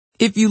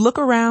If you look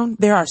around,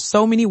 there are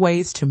so many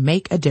ways to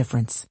make a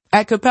difference.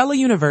 At Capella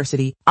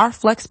University, our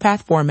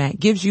FlexPath format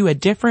gives you a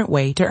different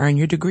way to earn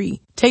your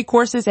degree. Take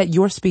courses at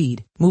your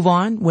speed. Move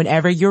on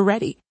whenever you're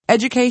ready.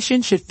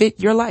 Education should fit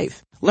your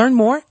life. Learn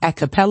more at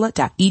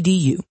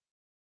capella.edu.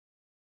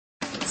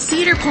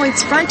 Cedar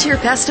Point's Frontier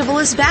Festival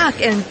is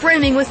back and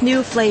brimming with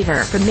new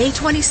flavor. From May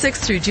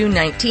 26th through June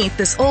 19th,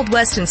 this Old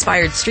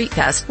West-inspired street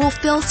fest will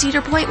fill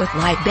Cedar Point with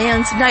live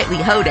bands, nightly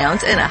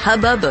hoedowns, and a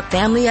hubbub of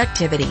family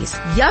activities.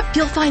 Yup,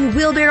 you'll find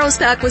wheelbarrows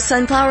packed with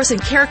sunflowers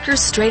and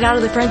characters straight out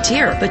of the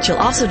frontier, but you'll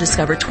also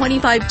discover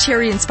 25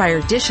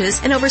 cherry-inspired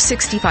dishes and over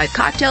 65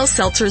 cocktails,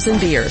 seltzers,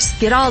 and beers.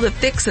 Get all the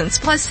fixins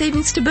plus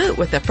savings to boot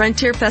with the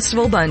Frontier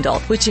Festival Bundle,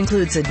 which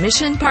includes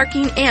admission,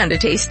 parking, and a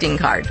tasting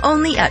card.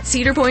 Only at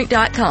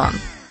cedarpoint.com.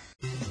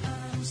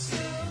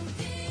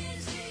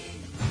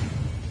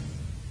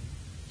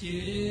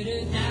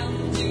 You're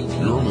listening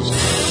to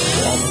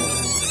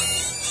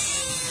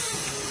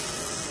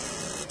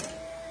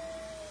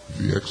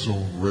The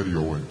X-Zone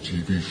Radio and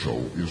TV show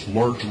is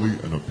largely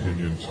an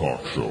opinion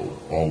talk show.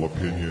 All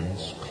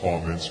opinions,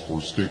 comments,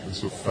 or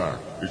statements of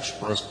fact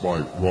expressed by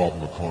Rob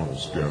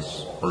McConnell's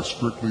guests are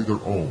strictly their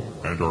own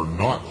and are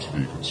not to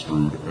be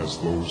construed as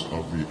those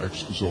of the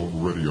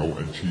X-Zone Radio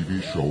and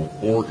TV show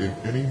or in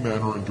any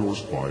manner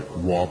endorsed by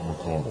Rob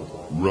McConnell,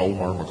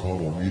 Relmar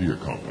McConnell Media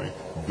Company,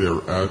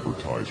 their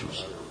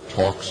advertisers,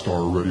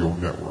 Talkstar Radio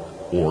Network,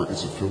 or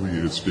its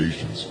affiliated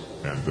stations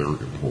and their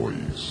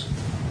employees.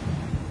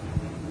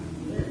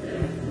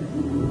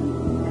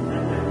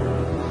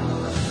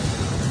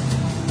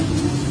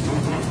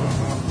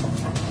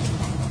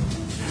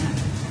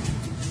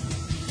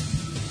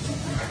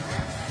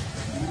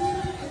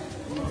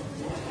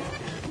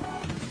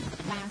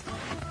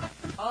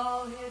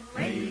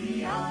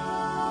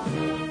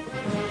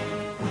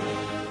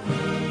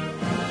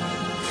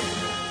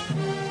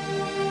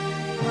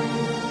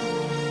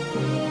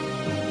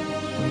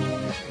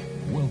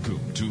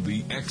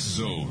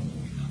 X-Zone,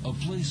 a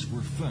place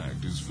where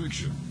fact is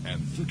fiction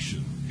and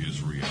fiction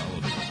is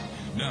reality.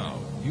 Now,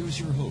 here's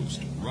your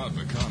host, Rob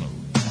McConnell.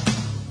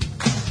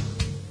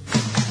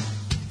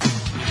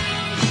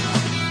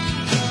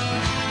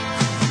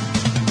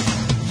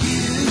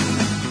 You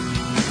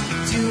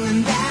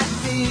doing that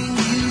thing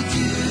you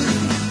do,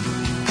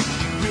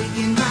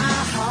 breaking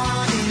my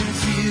heart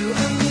into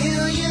a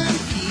million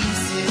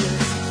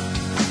pieces,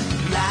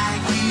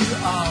 like you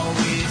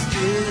always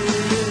do.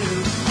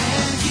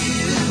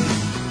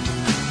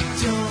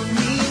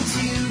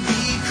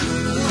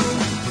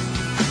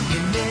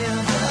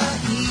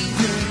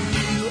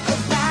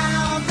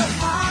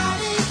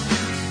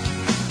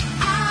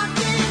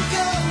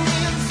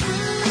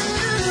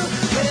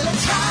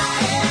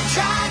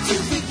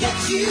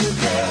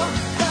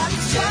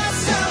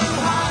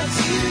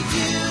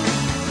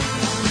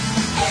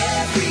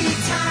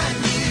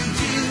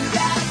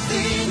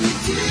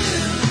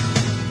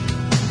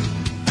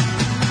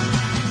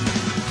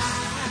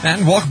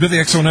 And welcome to the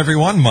X-Zone,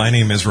 everyone. My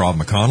name is Rob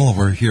McConnell.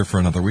 We're here for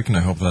another week, and I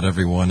hope that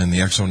everyone in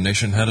the X-Zone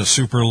Nation had a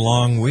super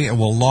long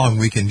long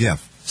weekend. Yeah,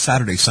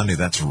 Saturday, Sunday,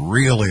 that's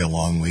really a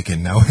long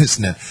weekend now,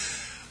 isn't it?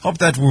 Hope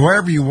that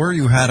wherever you were,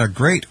 you had a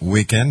great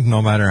weekend,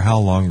 no matter how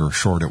long or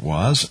short it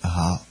was.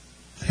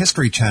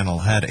 History Channel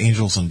had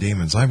Angels and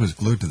Demons. I was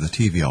glued to the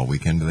TV all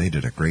weekend. They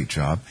did a great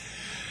job.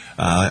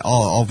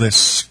 All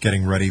this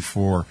getting ready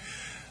for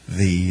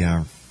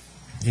the...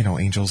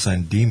 Angels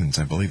and Demons,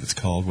 I believe it's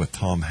called, with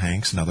Tom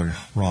Hanks, another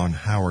Ron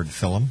Howard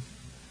film,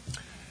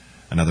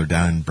 another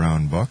Dan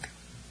Brown book.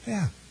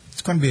 Yeah,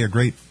 it's going to be a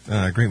great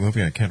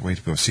movie. I can't wait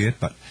to go see it.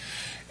 But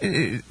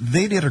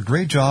they did a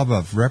great job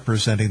of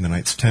representing the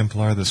Knights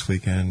Templar this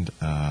weekend,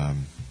 the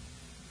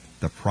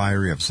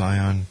Priory of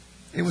Zion.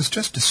 It was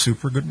just a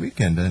super good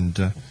weekend,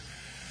 and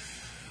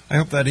I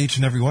hope that each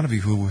and every one of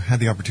you who had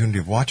the opportunity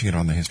of watching it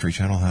on the History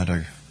Channel had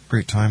a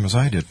great time as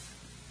I did.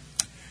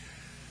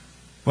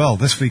 Well,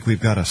 this week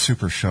we've got a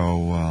super show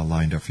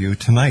lined up for you.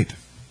 Tonight,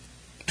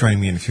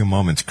 joining me in a few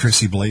moments,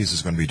 CHRISSIE Blaze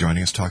is going to be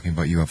joining us talking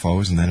about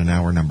UFOs. And then in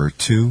hour number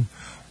 2,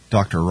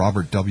 Dr.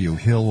 Robert W.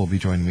 Hill will be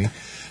joining me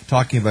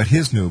talking about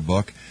his new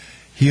book,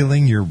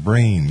 Healing Your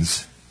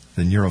Brains,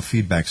 the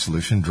Neurofeedback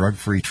Solution,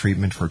 Drug-Free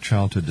Treatment for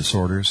Childhood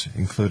Disorders,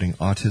 including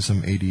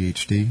Autism,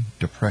 ADHD,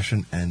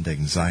 Depression, and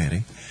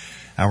Anxiety.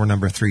 Hour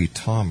number 3,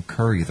 Tom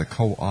Curry, the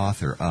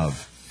co-author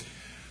of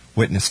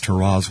Witness to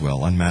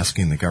Roswell,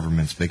 Unmasking the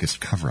Government's Biggest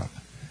Cover-Up.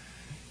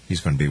 He's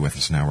going to be with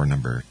us in hour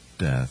number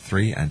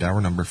 3. And hour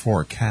number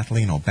 4,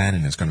 Kathleen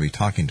O'Bannon is going to be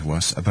talking to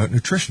us about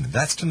nutrition.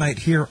 That's tonight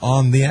here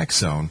on the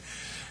X-Zone.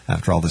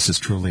 After all, this is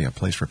truly a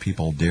place where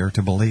people dare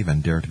to believe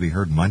and dare to be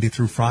heard Monday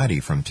through Friday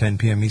from 10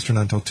 p.m. Eastern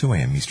until 2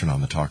 a.m. Eastern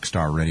on the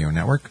Talkstar Radio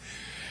Network.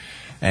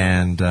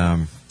 And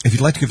if you'd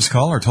like to give us a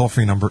call, our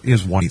toll-free number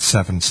is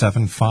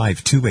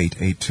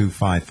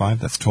 1-877-528-8255.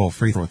 That's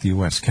toll-free for the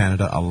U.S.,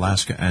 Canada,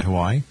 Alaska, and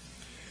Hawaii.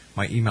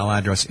 My email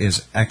address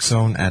is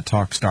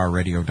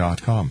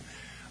xzone@talkstarradio.com.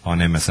 On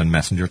MSN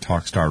Messenger,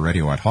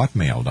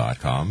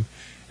 talkstarradio@hotmail.com.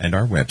 And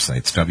our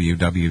websites,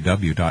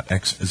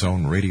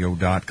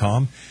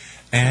 www.xzoneradio.com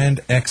and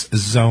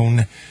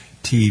X-Zone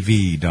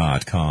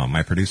xzonetv.com.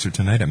 My producer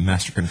tonight at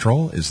Master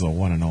Control is the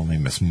one and only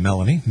Miss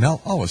Melanie.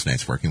 Mel, always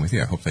nice working with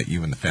you. I hope that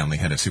you and the family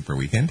had a super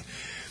weekend.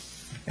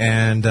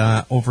 And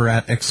over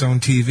at X Zone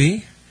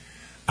TV,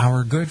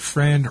 our good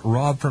friend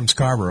Rob from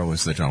Scarborough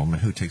is the gentleman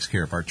who takes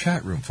care of our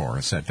chat room for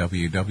us at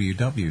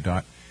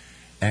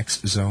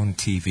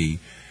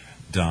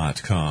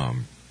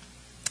www.xzonetv.com.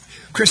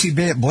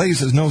 CHRISSIE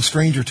Blaze is no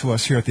stranger to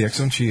us here at the X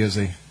Zone. She is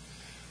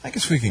I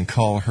guess we can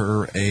call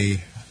her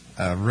a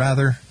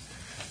rather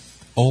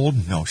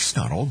old, no, she's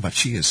not old, but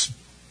she has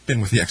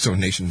been with the X Zone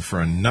Nation for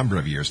a number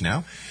of years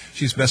now.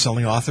 She's a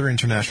best-selling author,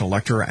 international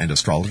lecturer, and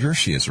astrologer.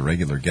 She is a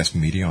regular guest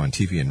media on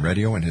TV and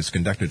radio and has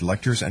conducted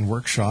lectures and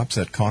workshops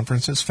at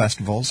conferences,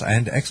 festivals,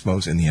 and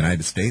expos in the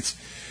United States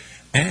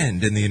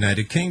and in the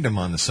United Kingdom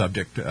on the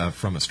subject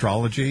from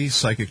astrology,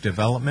 psychic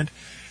development,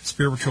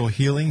 spiritual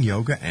healing,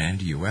 yoga, and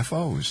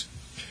UFOs.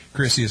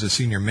 CHRISSIE is a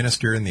senior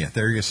minister in the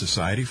Aetherius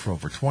Society for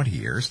over 20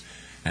 years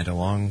and a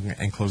long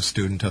and close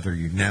student of the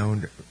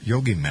renowned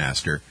yogi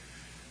master,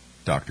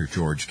 Dr.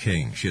 George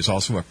King. She is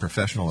also a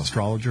professional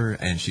astrologer,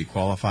 and she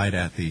qualified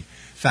at the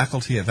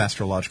Faculty of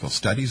Astrological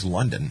Studies,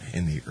 London,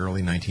 in the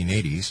early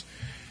 1980s,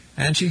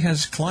 and she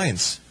has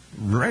clients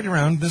right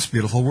around this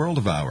beautiful world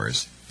of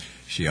ours.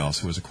 She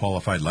also is a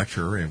qualified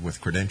lecturer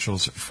with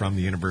credentials from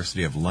the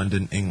University of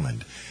London,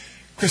 England.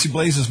 CHRISSIE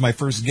Blaze is my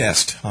first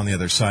guest on the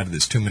other side of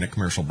this 2-minute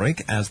commercial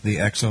break as the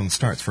X Zone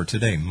starts for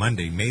today,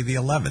 Monday, May the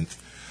 11th,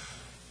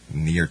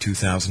 in the year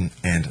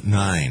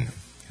 2009.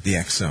 The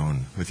X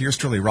Zone, with yours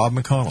truly, Rob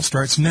McConnell,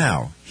 starts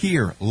now,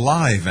 here,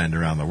 live and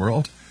around the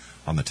world,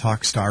 on the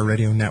Talkstar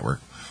Radio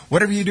Network.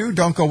 Whatever you do,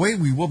 don't go away.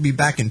 We will be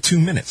back in 2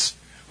 minutes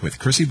with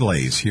CHRISSIE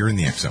Blaze here in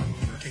the X Zone.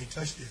 You can't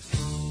touch this.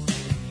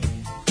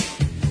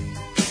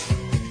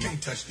 You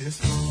can't touch this.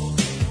 You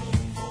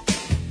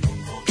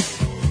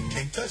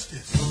can't touch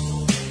this.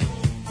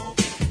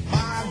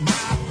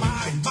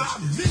 My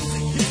music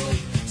hits me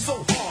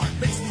so hard,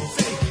 makes me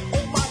say,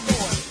 oh my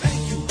Lord,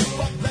 thank you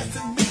for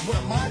blessing me. What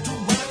am I to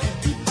run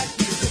and deep like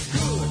this is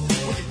good?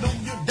 When you know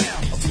you're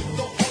down,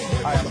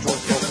 Hi, I'm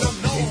George Copeland.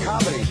 In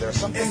comedy, there are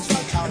some things you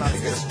can count on to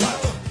get a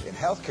smile. In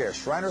healthcare,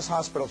 Shriners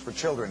Hospitals for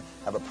Children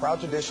have a proud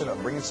tradition of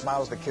bringing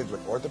smiles to kids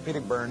with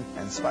orthopedic burn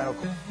and spinal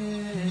cord.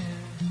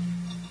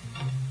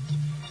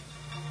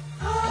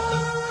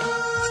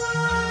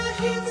 I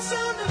hear the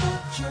sound of a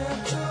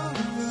church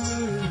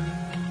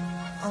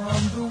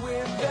on the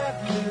wind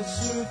that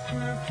lifts her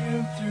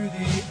perfume through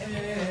the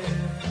air.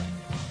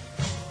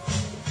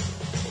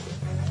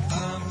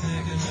 I'm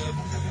picking up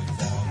good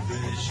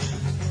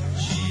vibrations.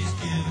 She's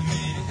giving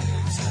me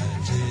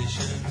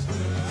excitations.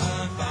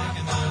 I'm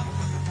picking up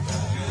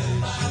good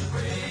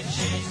vibrations.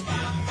 She's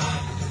giving me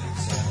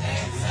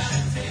excitations.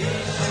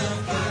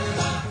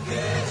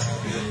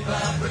 Good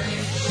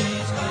vibrations.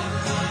 She's giving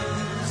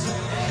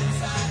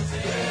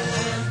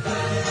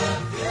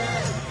me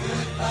excitations.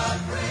 Good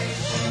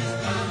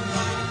vibrations.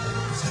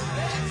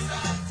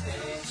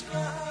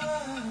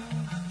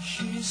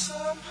 She's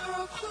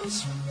somehow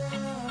closer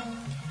now.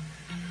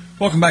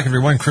 Welcome back,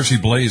 everyone. CHRISSIE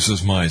Blaze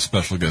is my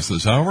special guest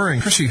this hour.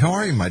 And CHRISSIE, how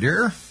are you, my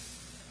dear?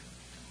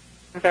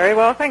 Very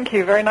well, thank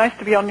you. Very nice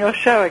to be on your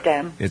show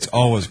again. It's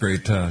always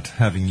great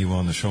having you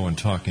on the show and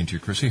talking to you,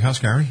 CHRISSIE. How's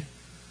Gary?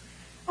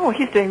 Oh,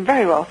 he's doing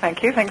very well,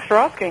 thank you. Thanks for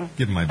asking.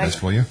 Give him my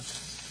best, will you?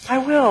 I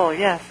will,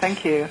 yes,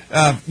 thank you.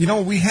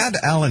 We had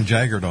Alan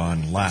Jaggard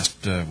on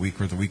last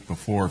week or the week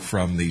before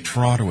from the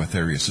Toronto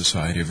Aetherius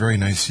Society, a very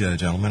nice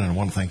gentleman, and I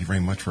want to thank you very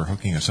much for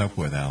hooking us up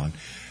with Alan.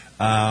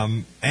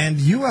 And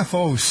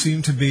UFOs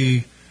seem to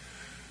be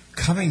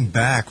coming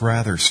back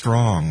rather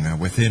strong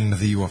within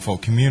the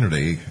UFO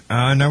community.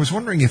 And I was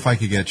wondering if I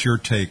could get your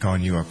take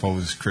on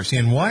UFOs, CHRISSIE,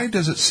 and why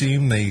does it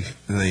seem they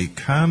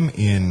come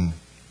in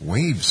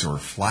waves or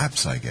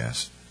flaps, I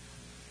guess?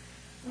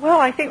 Well,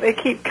 I think they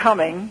keep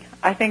coming.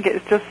 I think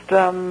it's just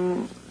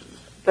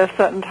there's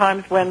certain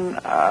times when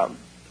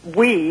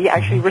we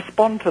actually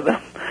respond to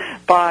them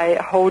by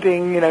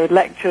holding,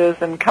 lectures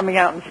and coming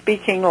out and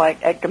speaking like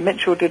Edgar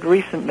Mitchell did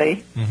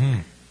recently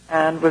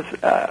and was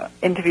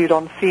interviewed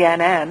on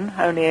CNN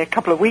only a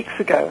couple of weeks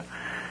ago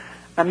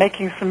and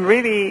making some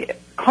really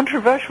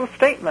controversial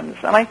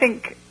statements. And I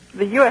think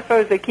the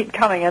UFOs, they keep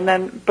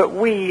coming, but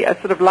we are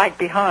sort of lag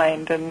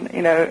behind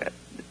and,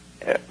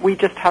 we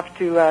just have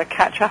to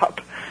catch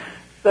up.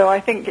 So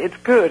I think it's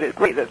good. It's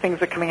great that things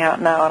are coming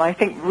out now, and I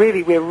think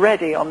really we're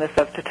ready on this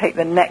earth to take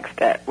the next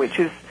step, which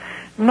is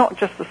not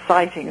just the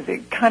sightings.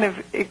 It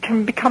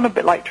can become a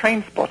bit like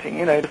train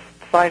spotting, just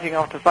sighting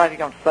after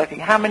sighting after sighting.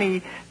 How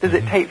many does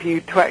it take for you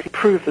to actually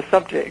prove the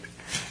subject?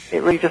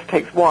 It really just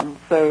takes one.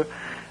 So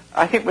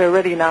I think we're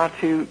ready now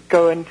to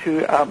go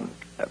into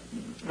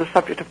the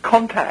subject of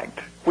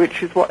contact,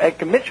 which is what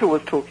Edgar Mitchell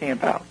was talking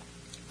about.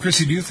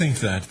 CHRISSIE, do you think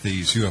that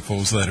these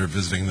UFOs that are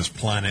visiting this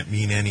planet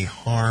mean any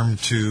harm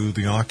to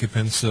the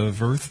occupants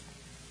of Earth?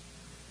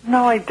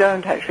 No, I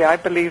don't, actually. I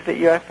believe that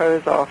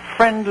UFOs are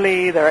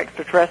friendly, they're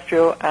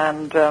extraterrestrial,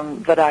 and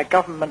that our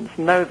governments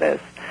know this.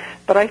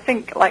 But I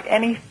think, like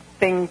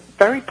anything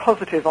very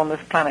positive on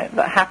this planet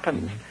that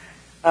happens,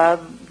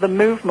 the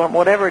movement,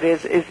 whatever it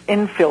is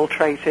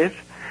infiltrated.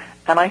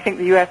 And I think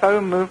the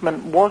UFO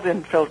movement was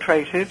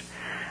infiltrated,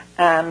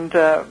 and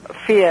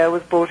fear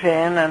was brought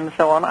in and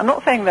so on. I'm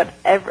not saying that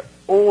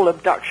all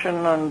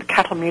abduction and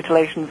cattle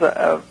mutilations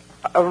are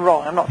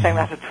wrong. I'm not saying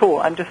that at all.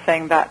 I'm just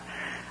saying that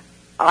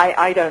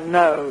I don't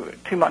know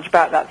too much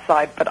about that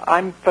side, but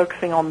I'm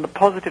focusing on the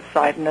positive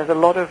side, and there's a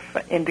lot of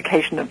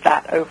indication of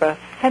that over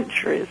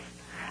centuries.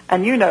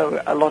 And you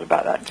know a lot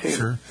about that too.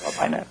 Sure. Well,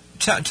 I know.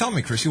 Tell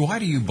me, Chrissy, why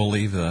do you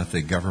believe that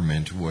the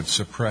government would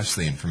suppress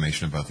the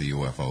information about the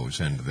UFOs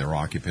and their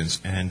occupants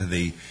and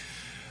the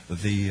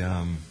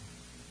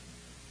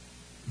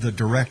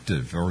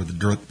directive or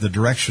the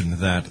direction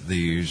that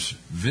these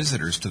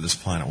visitors to this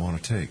planet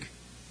want to take?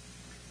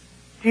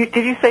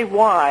 Did you say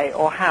why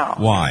or how?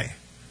 Why?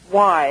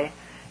 Why?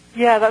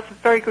 Yeah, that's a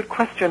very good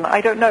question.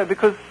 I don't know,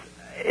 because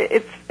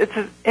it's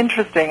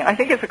interesting. I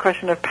think it's a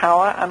question of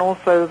power and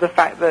also the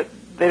fact that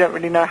they don't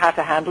really know how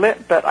to handle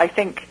it, but I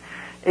think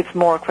it's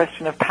more a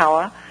question of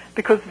power,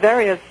 because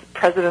various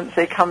presidents,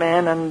 they come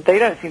in and they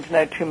don't seem to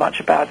know too much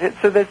about it.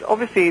 So there's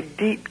obviously a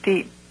deep,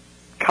 deep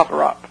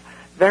cover-up,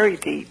 very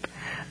deep.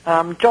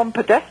 John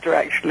Podesta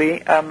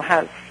actually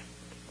has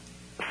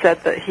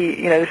said that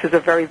this is a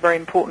very, very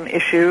important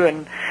issue,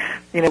 and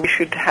we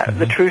should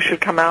the truth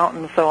should come out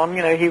and so on.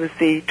 He was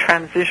the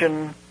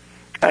transition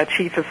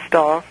chief of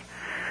staff,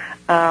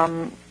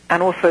 and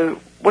also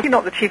was he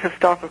not the chief of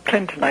staff of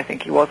Clinton? I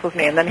think he was,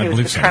 wasn't he? And then he was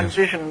the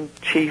transition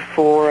chief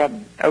for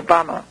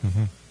Obama.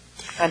 Mm-hmm.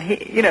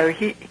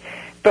 And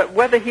but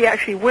whether he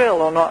actually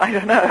will or not, I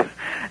don't know.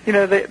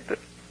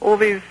 All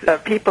these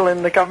people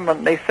in the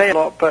government, they say a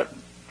lot, but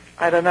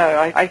I don't know.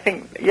 I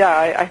think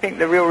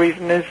the real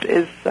reason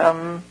is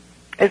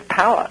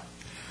power,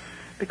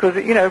 because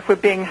if we're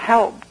being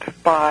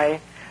helped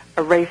by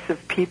a race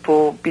of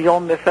people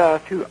beyond this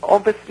earth who are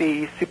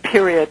obviously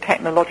superior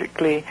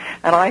technologically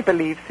and I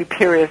believe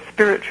superior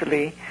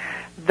spiritually,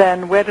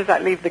 then where does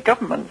that leave the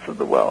governments of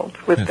the world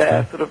with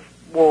their sort of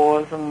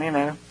wars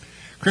and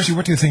Chrissy,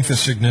 what do you think the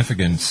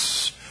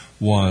significance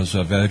was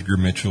of Edgar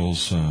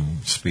Mitchell's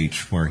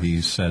speech where he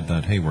said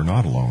that, hey, we're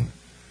not alone?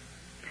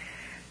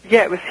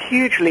 Yeah, it was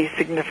hugely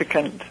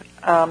significant,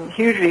 and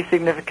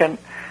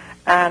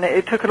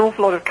it took an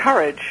awful lot of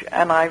courage,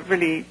 and I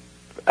really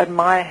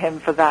admire him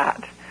for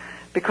that,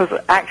 because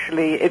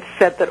actually it's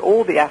said that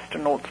all the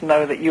astronauts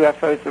know that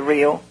UFOs are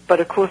real, but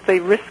of course they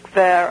risk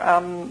their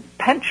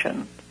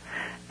pension.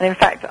 And in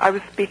fact, I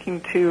was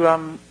speaking to,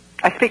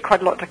 I speak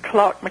quite a lot to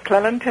Clark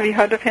McClelland. Have you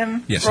heard of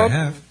him, Yes, Rob? I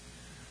have.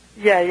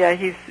 Yeah,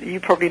 you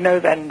probably know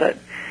then that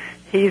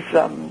he's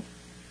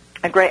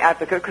a great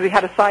advocate, because he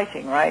had a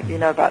sighting, right? You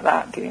know about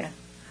that, do you?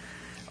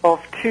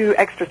 Of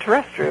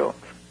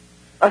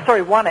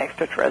one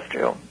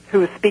extraterrestrial who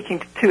was speaking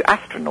to two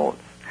astronauts.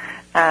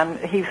 And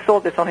he saw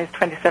this on his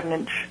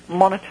 27-inch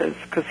monitors,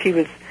 because he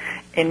was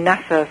in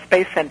NASA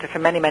Space Center for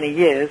many, many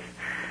years,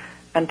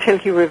 until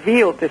he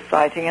revealed this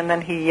sighting, and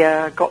then he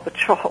got the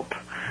chop,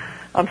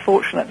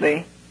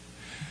 unfortunately.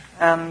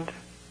 And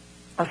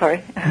I'm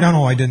sorry.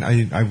 No, I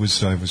didn't. I was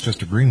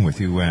just agreeing with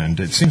you. And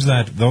it seems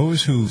that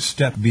those who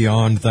step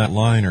beyond that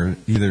line are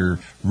either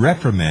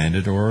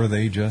reprimanded or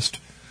they just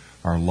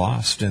are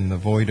lost in the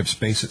void of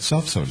space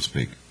itself, so to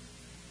speak.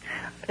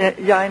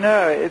 Yeah, I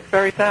know. It's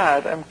very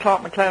sad.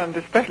 Clark McClelland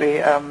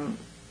especially,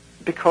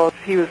 because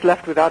he was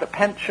left without a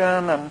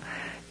pension, and,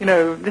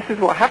 this is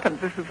what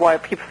happens. This is why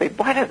people say,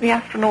 why don't the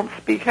astronauts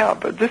speak out?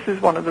 But this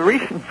is one of the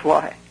reasons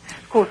why.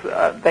 Of course,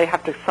 they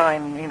have to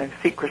sign,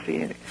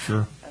 secrecy.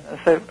 Sure. And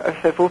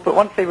so forth. But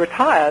once they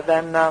retire,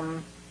 then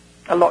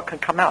a lot can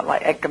come out,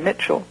 like Edgar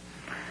Mitchell.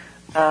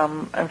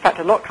 In fact,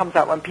 a lot comes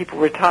out when people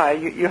retire.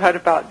 You heard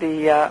about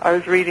I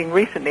was reading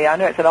recently, I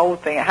know it's an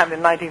old thing, it happened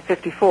in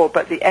 1954,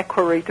 but the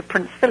equerry to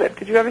Prince Philip.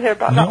 Did you ever hear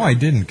about that? No, I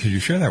didn't. Could you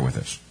share that with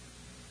us?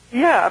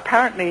 Yeah,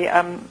 apparently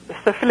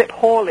Sir Philip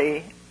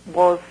Hawley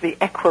was the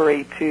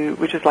equerry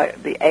which is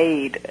like the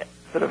aide,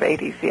 sort of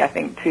ADC, I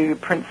think, to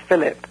Prince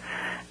Philip.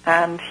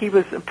 And he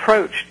was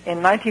approached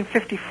in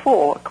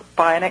 1954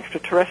 by an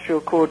extraterrestrial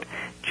called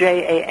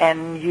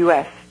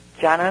Janus,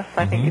 Janus,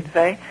 I think you'd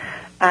say.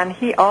 And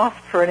he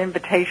asked for an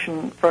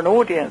invitation for an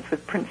audience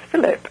with Prince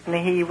Philip, and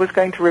he was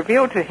going to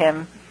reveal to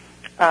him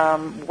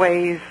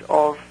ways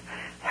of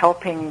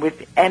helping with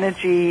the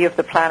energy of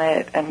the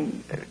planet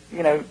and,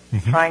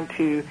 trying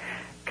to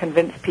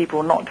convince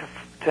people not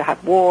to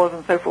have wars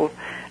and so forth.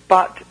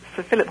 But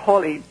Sir Philip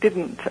Hawley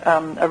didn't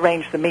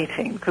arrange the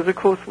meeting, because, of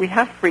course, we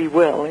have free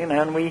will,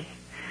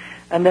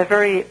 and they're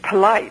very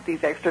polite,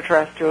 these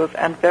extraterrestrials,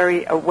 and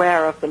very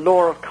aware of the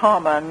law of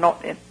karma and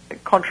not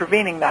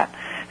contravening that.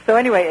 So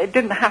anyway, it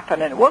didn't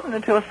happen, and it wasn't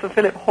until Sir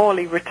Philip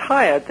Hawley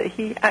retired that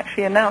he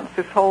actually announced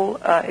this whole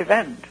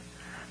event.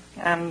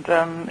 And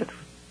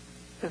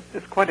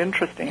it's quite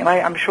interesting, and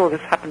I'm sure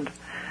this happened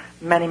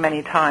many,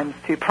 many times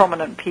to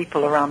prominent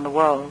people around the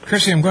world.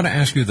 Chrissy, I'm going to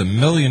ask you the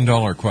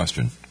million-dollar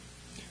question.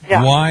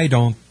 Yeah. Why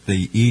don't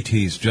the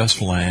ETs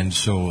just land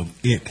so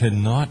it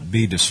cannot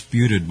be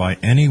disputed by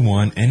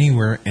anyone,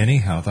 anywhere,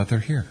 anyhow, that they're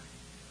here?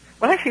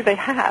 Well, actually, they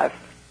have.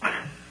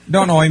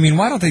 No, I mean,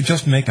 why don't they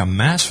just make a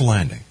mass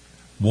landing?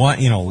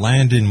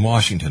 Land in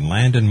Washington,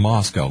 land in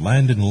Moscow,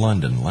 land in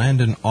London,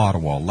 land in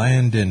Ottawa,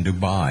 land in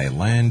Dubai,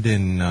 land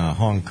in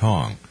Hong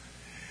Kong.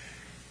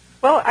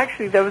 Well,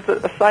 actually, there was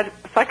a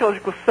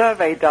psychological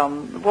survey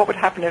done. What would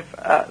happen if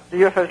the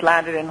UFOs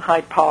landed in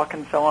Hyde Park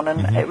and so on?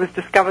 And it was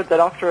discovered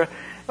that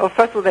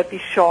first of all, there'd be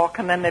shock,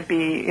 and then there'd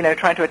be,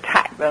 trying to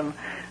attack them.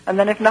 And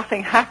then if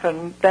nothing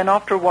happened, then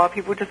after a while,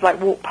 people would just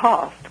walk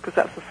past, because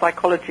that's the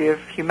psychology of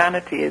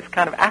humanity, is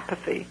kind of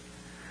apathy.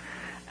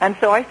 And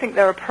so I think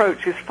their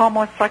approach is far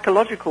more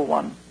psychological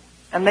one.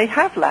 And they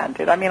have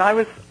landed. I mean, I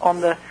was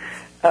on the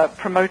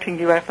promoting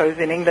UFOs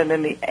in England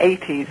in the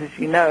 80s, as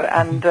you know,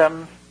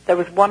 and there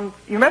was one.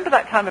 You remember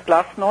that time of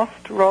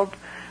Glasnost, Rob,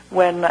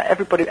 when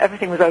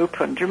everything was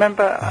open? Do you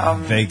remember?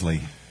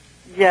 Vaguely.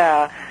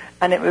 Yeah,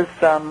 and it was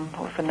what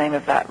was the name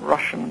of that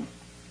Russian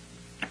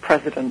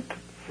president?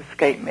 It's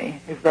escaped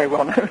me. He's very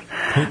well known.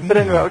 Putin? But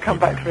anyway, it'll come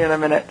back to me in a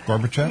minute.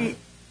 Gorbachev?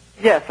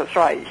 Yes, that's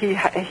right.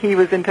 He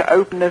was into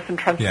openness and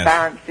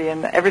transparency,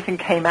 and everything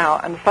came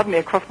out. And suddenly,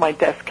 across my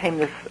desk came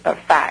this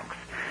fax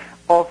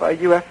of a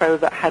UFO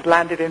that had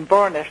landed in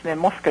Voronezh near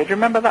Moscow. Do you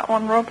remember that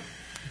one, Rob?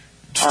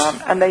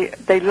 And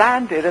they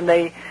landed, and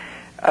they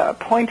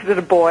pointed at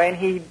a boy, and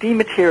he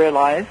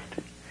dematerialized,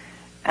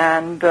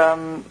 and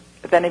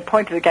then he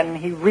pointed again, and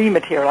he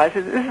rematerialized.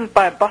 This is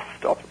by a bus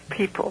stop of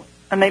people,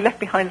 and they left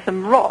behind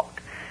some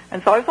rock.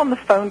 And so I was on the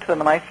phone to them,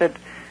 and I said,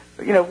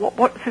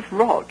 what's this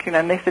rock?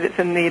 And they said it's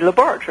in the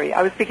laboratory.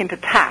 I was speaking to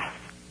TASS,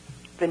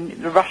 the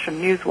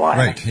Russian news wire.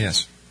 Right,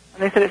 yes.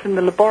 And they said it's in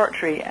the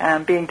laboratory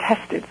and being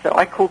tested. So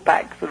I called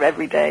back sort of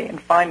every day, and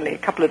finally, a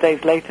couple of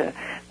days later,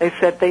 they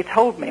said they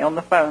told me on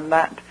the phone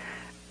that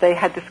they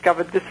had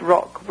discovered this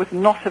rock was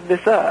not of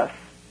this earth.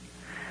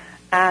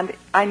 And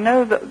I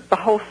know that the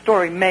whole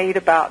story made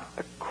about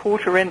a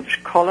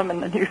quarter-inch column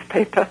in the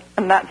newspaper,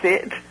 and that's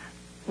it,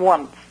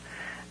 once.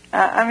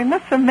 I mean,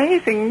 that's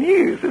amazing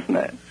news, isn't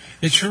it?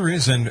 It sure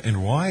is,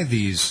 and why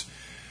these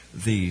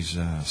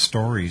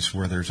stories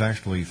where there's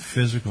actually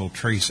physical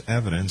trace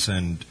evidence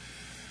and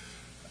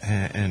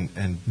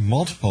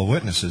multiple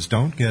witnesses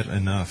don't get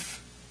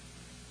enough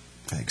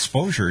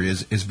exposure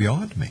is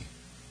beyond me.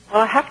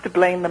 Well, I have to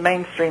blame the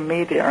mainstream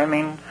media. I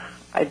mean,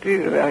 I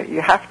do.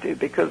 You have to,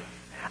 because,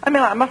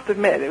 I must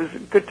admit, it was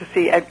good to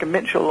see Edgar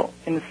Mitchell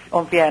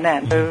on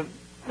CNN, so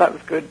that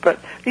was good,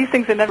 but these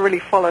things are never really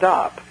followed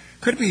up.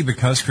 Could it be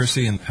because,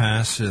 Chrissy, in the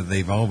past,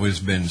 they've always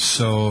been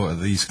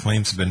these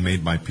claims have been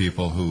made by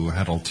people who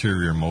had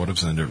ulterior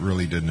motives, and it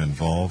really didn't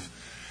involve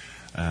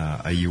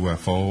a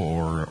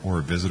UFO or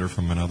a visitor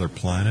from another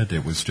planet?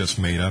 It was just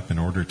made up in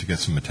order to get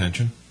some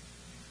attention?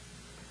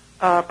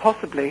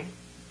 Possibly.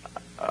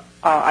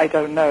 I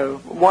don't know.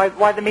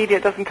 Why the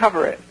media doesn't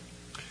cover it?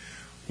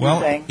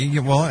 Well,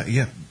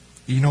 yeah.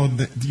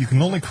 You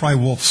can only cry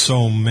wolf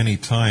so many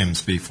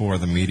times before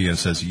the media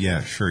says,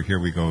 yeah, sure, here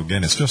we go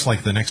again. It's just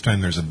like the next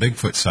time there's a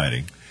Bigfoot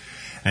sighting,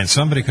 and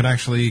somebody could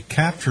actually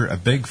capture a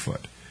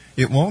Bigfoot.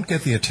 It won't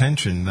get the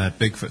attention that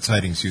Bigfoot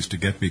sightings used to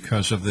get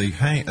because of the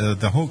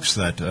hoax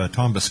that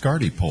Tom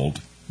Biscardi pulled,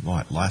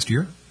 last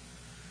year?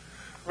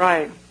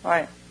 Right.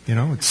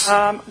 It's...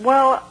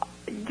 well,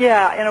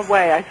 yeah, in a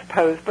way, I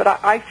suppose. But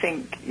I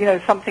think,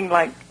 something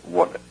like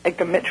what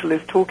Edgar Mitchell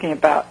is talking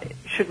about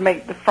should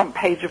make the front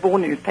page of all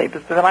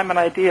newspapers, so that I'm an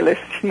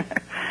idealist,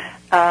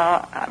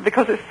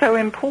 because it's so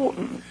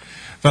important.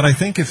 But I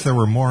think if there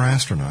were more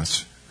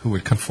astronauts who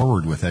would come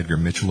forward with Edgar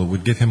Mitchell, it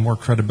would give him more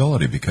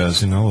credibility,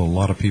 because, a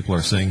lot of people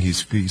are saying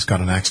he's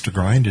got an axe to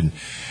grind, and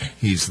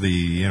he's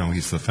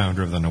the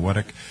founder of the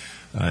Noetic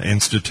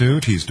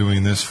Institute. He's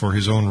doing this for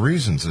his own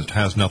reasons. It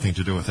has nothing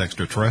to do with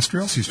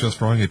extraterrestrials. He's just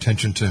drawing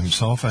attention to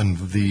himself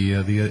and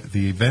the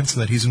events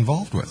that he's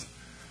involved with.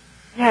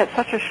 Yeah, it's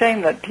such a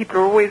shame that people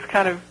are always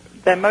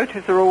their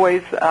motives are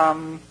always,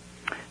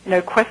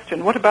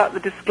 questioned. What about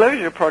the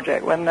Disclosure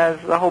Project, when there's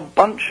a whole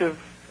bunch of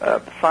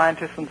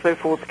scientists and so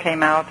forth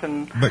came out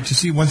and... But you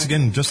see, once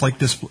again, just like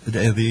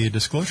the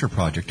Disclosure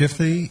Project, if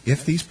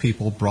these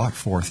people brought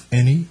forth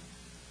any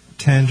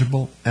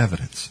tangible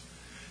evidence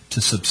to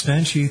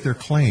substantiate their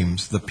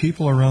claims, the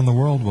people around the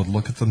world would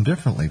look at them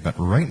differently. But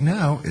right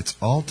now, it's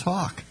all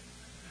talk.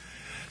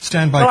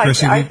 Stand by,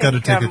 Chrissy. We've got to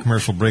take a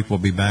commercial break. We'll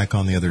be back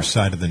on the other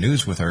side of the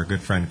news with our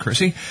good friend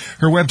Chrissy.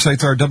 Her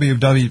websites are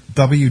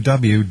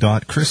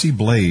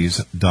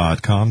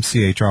www.chrissieblaze.com,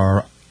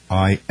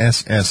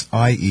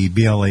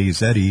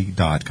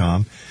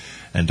 CHRISSIEBLAZE.com,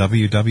 and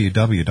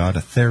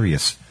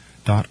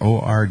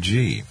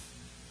www.aetherius.org.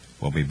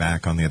 We'll be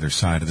back on the other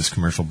side of this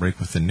commercial break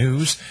with the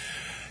news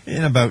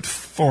in about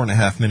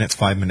 4.5 minutes,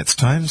 5 minutes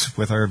times,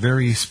 with our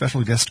very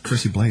special guest,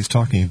 Chrissy Blaze,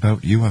 talking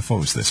about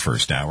UFOs this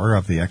first hour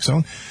of the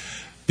X-Zone.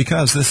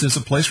 Because this is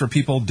a place where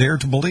people dare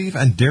to believe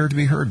and dare to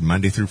be heard,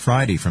 Monday through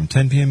Friday from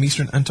 10 p.m.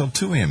 Eastern until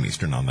 2 a.m.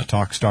 Eastern on the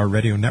Talkstar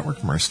Radio Network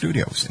from our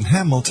studios in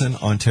Hamilton,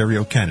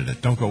 Ontario, Canada.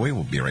 Don't go away.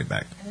 We'll be right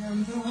back.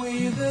 And the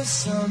way the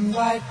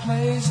sunlight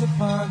plays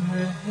upon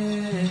her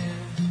head,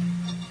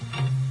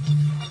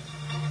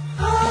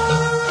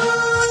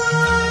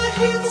 I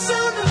hear the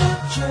sound of a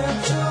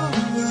gentle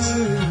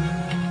word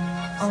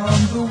on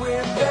the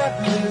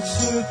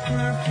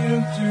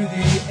through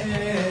the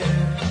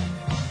air.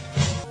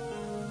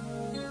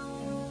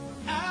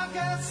 I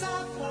guess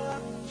I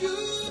thought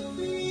you'd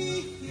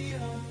be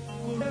here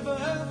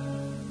forever.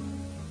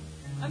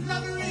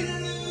 Another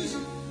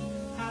illusion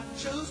I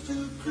chose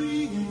to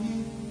create.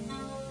 You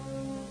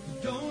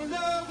don't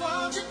know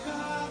what you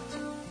got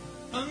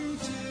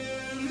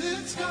until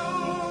it's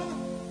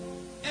gone,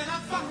 and I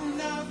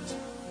found out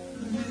a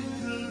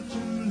little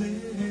too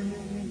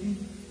late.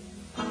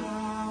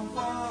 I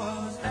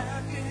was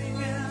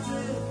acting as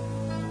if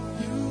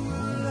you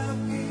were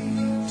lucky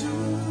to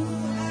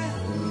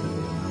have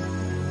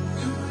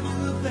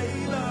good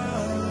favor.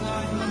 I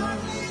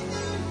hardly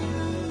knew you,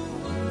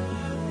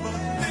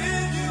 but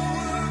then you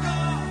were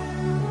gone,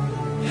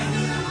 and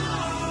it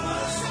all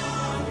was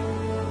gone.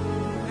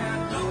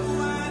 Had no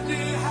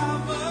idea how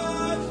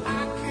much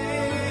I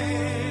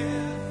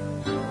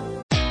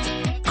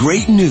cared.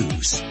 Great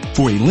news!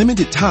 For a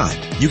limited time,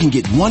 you can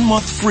get 1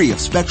 month free of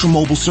Spectrum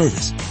Mobile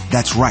service.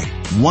 That's right,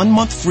 1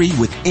 month free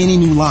with any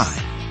new line.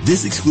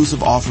 This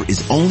exclusive offer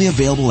is only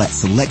available at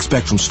select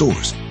Spectrum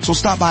stores, so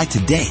stop by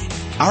today.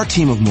 Our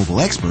team of mobile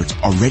experts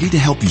are ready to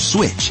help you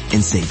switch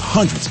and save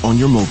hundreds on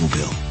your mobile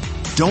bill.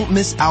 Don't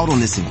miss out on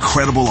this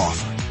incredible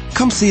offer.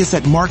 Come see us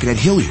at Market at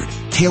Hilliard,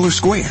 Taylor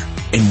Square,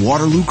 and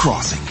Waterloo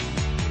Crossing.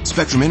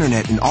 Spectrum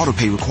Internet and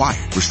autopay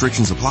required.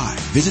 Restrictions apply.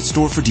 Visit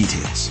store for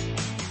details.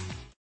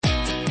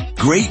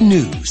 Great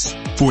news!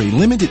 For a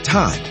limited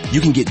time, you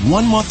can get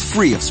 1 month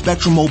free of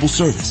Spectrum Mobile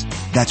service.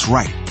 That's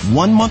right,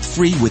 1 month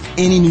free with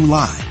any new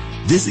line.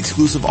 This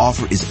exclusive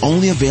offer is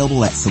only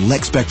available at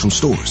select Spectrum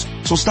stores,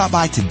 so stop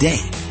by today.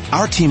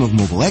 Our team of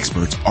mobile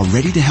experts are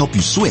ready to help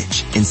you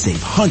switch and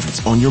save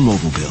hundreds on your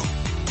mobile bill.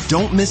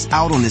 Don't miss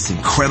out on this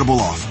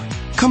incredible offer.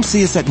 Come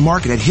see us at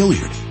Market at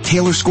Hilliard,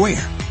 Taylor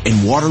Square,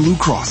 and Waterloo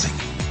Crossing.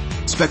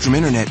 Spectrum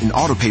Internet and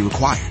autopay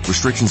required.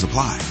 Restrictions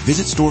apply.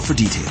 Visit store for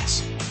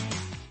details.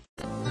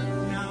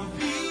 Now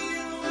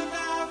being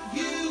without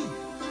you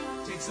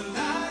takes a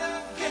lot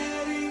of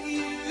getting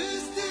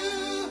used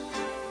to.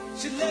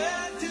 Should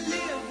learn to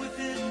live with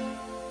it,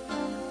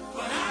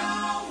 but I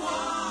don't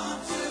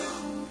want to.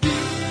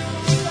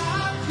 Being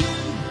without you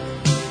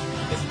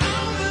is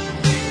our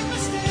big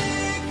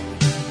mistake.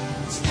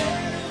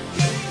 Instead of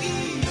getting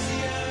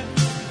easier,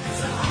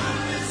 it's the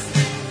hardest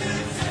thing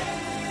to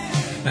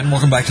take. And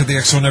welcome back to the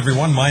X-Zone,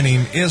 everyone. My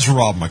name is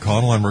Rob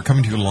McConnell, and we're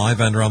coming to you live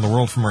and around the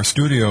world from our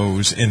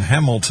studios in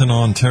Hamilton,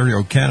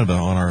 Ontario, Canada,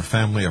 on our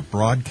family of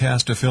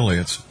broadcast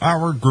affiliates,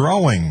 our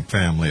growing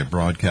family of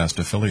broadcast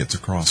affiliates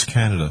across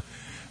Canada,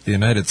 the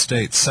United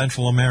States,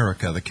 Central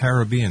America, the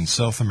Caribbean,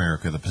 South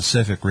America, the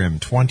Pacific Rim,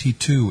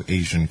 22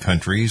 Asian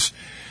countries,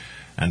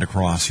 and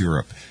across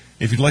Europe.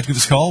 If you'd like to give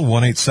us a call,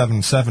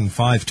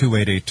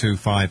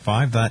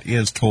 1-877-528-8255. That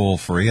is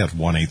toll-free at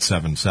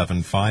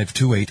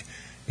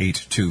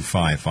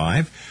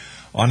 1-877-528-8255.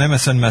 On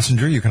MSN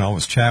Messenger, you can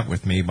always chat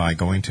with me by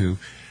going to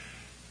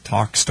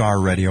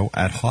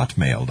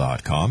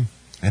talkstarradio@hotmail.com,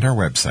 and our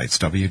websites,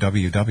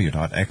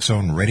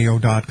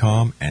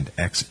 www.xzoneradio.com and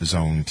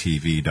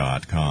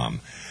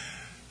xzonetv.com.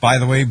 By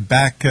the way,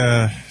 back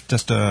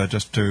just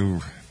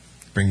to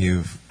bring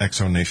you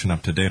X-Zone Nation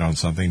up to date on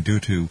something, due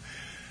to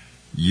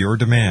your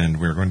demand,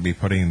 we're going to be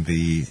putting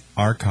the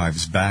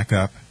archives back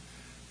up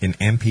in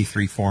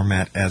MP3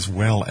 format as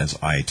well as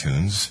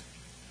iTunes.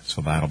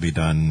 So that'll be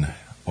done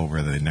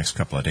over the next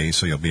couple of days.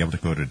 So you'll be able to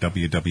go to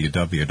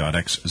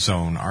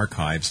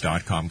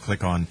www.xzonearchives.com,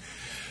 click on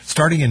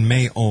starting in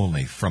May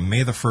only. From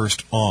May the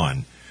 1st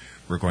on,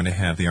 we're going to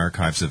have the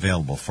archives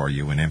available for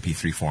you in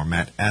MP3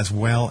 format as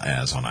well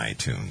as on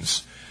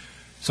iTunes.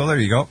 So there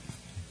you go.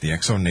 The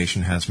X-Zone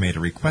Nation has made a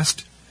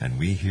request, and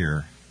we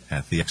here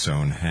at the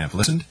X-Zone have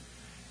listened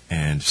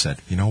and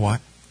said, you know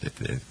what?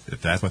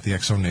 If that's what the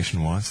X-Zone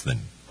Nation wants,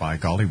 then by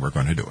golly, we're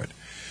going to do it.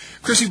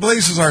 Chrissy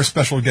Blaze is our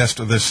special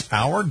guest this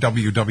hour,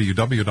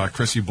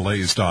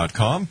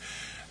 www.chrissieblaze.com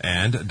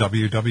and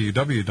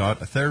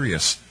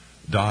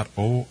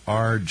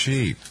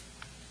www.aetherius.org.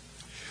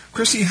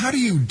 Chrissy, how do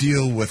you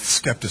deal with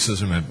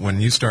skepticism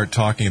when you start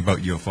talking about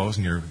UFOs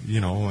and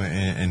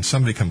and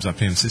somebody comes up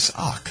to you and says,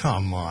 "Oh,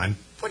 come on,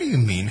 what do you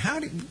mean?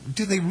 How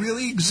do they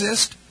really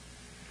exist?"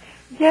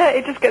 Yeah,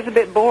 it just gets a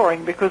bit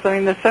boring because,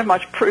 there's so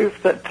much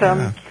proof that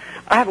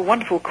I have a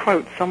wonderful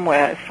quote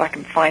somewhere, if I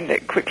can find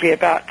it quickly,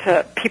 about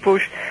people.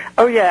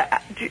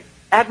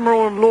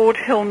 Admiral Lord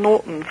Hill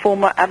Norton,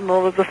 former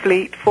Admiral of the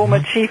Fleet, former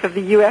Chief of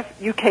the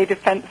UK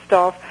Defence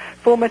Staff,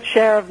 former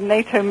Chair of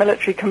NATO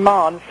Military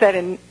Command, said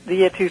in the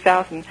year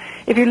 2000,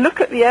 if you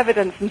look at the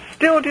evidence and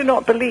still do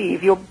not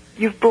believe,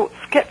 you've brought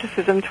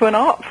skepticism to an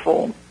art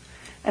form.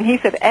 And he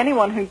said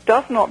anyone who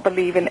does not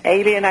believe in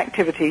alien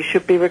activity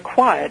should be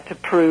required to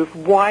prove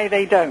why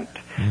they don't,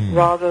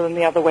 rather than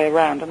the other way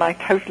around. And I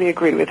totally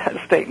agree with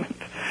that statement.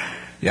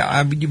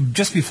 Yeah,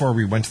 just before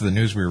we went to the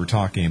news, we were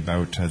talking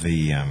about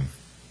the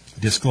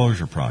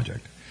Disclosure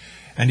Project.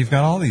 And you've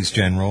got all these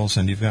generals,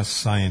 and you've got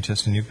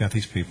scientists, and you've got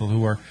these people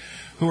who are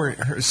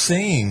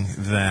saying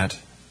that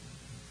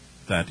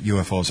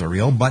UFOs are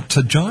real. But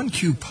to John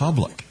Q.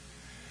 Public,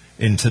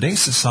 in today's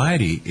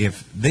society,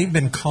 if they've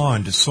been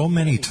conned so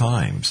many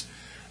times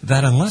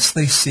that unless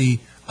they see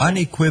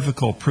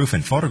unequivocal proof,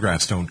 and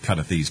photographs don't cut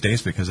it these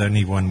days because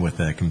anyone with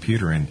a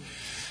computer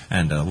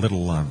and a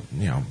little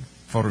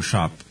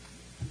Photoshop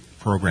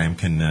program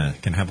can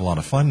have a lot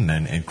of fun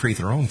and create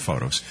their own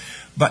photos.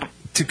 But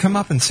to come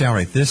up and say, all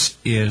right, this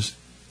is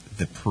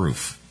the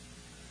proof.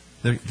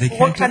 They can't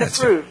what kind of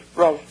proof,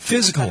 Rob?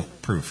 Physical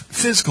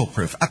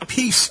proof, a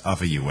piece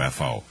of a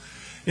UFO.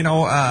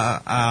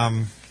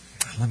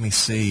 Let me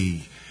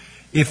see.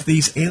 If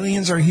these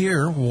aliens are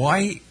here,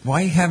 why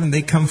haven't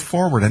they come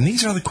forward? And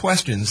these are the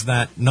questions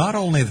that not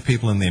only the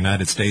people in the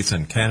United States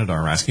and Canada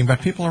are asking,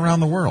 but people around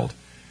the world.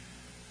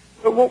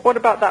 But what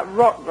about that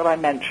rock that I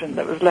mentioned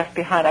that was left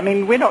behind? I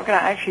mean, we're not going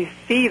to actually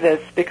see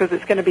this because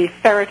it's going to be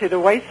ferreted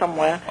away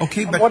somewhere.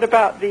 Okay, and but what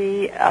about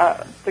the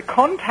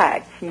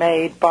contacts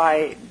made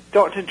by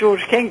Dr.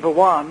 George King, for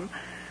one,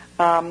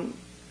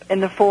 in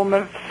the form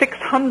of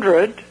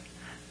 600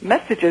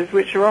 messages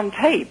which are on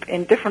tape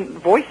in different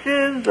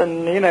voices,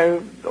 and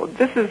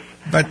this is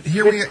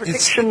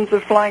predictions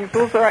of flying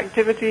saucer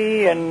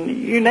activity and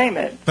you name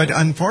it. But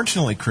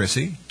unfortunately,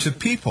 Chrissy, to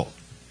people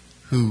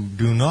who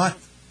do not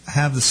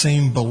have the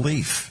same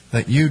belief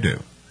that you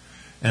do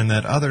and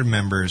that other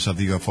members of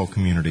the UFO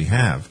community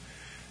have,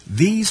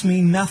 these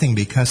mean nothing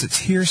because it's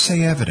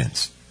hearsay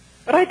evidence.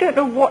 But I don't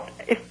know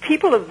if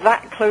people are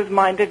that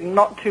close-minded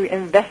not to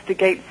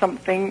investigate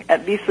something,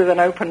 at least with an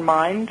open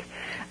mind,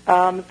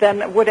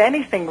 then would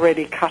anything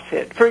really cut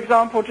it? For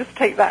example, just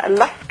take that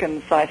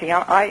Alaskan sighting.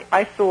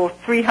 I saw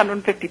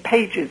 350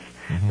 pages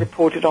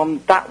reported on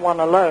that one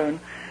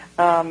alone.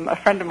 A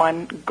friend of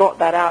mine got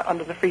that out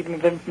under the Freedom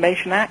of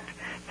Information Act.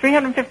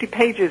 350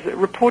 pages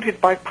reported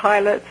by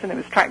pilots, and it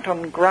was tracked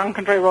on ground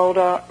control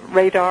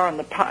radar and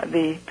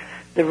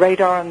the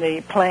radar on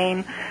the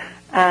plane,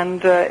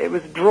 and it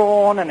was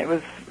drawn, and it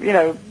was,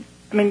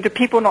 do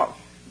people not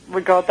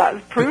regard that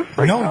as proof,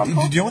 for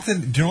example? Do you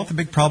know what the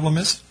big problem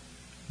is?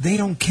 They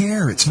don't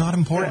care. It's not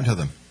important to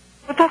them.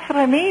 But that's what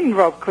I mean,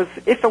 Rob, because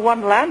if the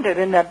one landed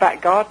in their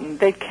back garden,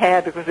 they'd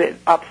care because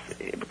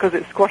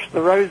it squashed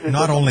the roses.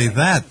 Not only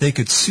that, they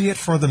could see it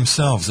for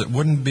themselves. It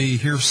wouldn't be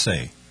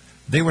hearsay.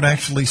 They would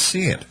actually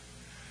see it.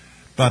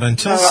 But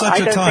until such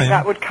a time... I don't think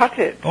that would cut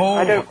it.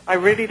 I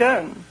really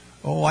don't.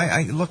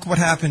 I look what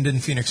happened in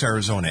Phoenix,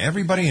 Arizona.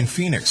 Everybody in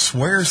Phoenix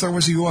swears there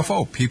was a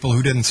UFO. People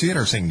who didn't see it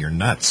are saying you're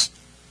nuts.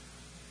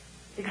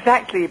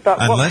 Exactly, but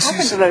what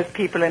happened to those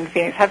people in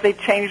Phoenix? Have they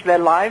changed their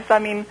lives? I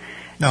mean,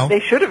 no. They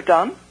should have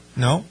done.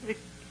 No.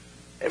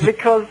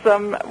 Because,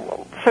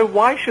 so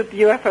why should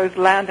the UFOs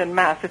land en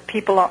masse if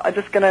people are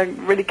just going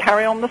to really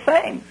carry on the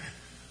same?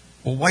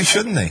 Well, why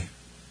shouldn't they?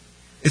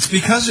 It's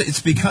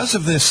because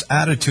of this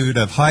attitude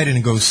of hide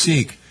and go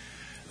seek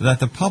that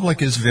the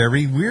public is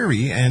very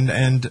weary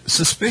and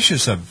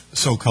suspicious of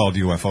so-called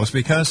UFOs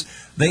because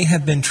they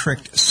have been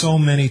tricked so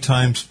many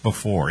times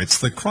before. It's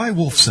the cry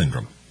wolf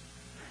syndrome.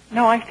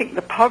 No, I think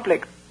the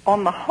public,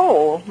 on the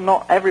whole,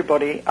 not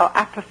everybody, are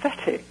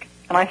apathetic.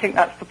 And I think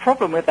that's the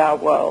problem with our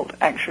world,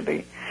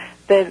 actually.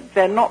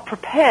 They're not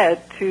prepared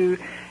to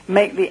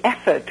make the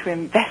effort to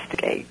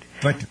investigate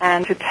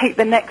and to take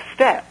the next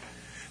step.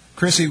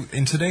 Chrissy,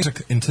 in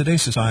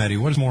today's society,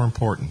 what is more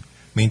important,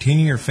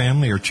 maintaining your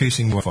family or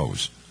chasing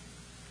UFOs?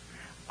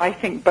 I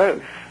think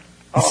both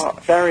are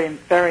very,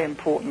 very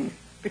important.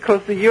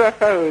 Because the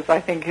UFOs, I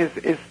think,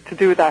 is to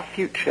do with our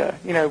future.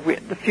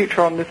 The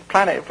future on this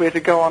planet, if we're to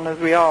go on as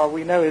we are,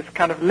 we know is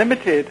kind of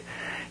limited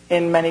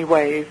in many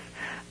ways.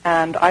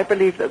 And I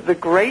believe that the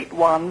great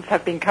ones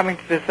have been coming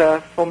to this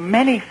earth for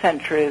many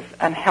centuries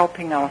and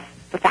helping us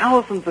for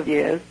thousands of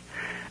years,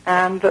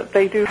 and that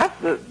they do have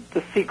the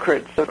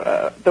secrets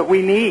that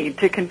we need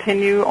to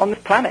continue on this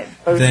planet,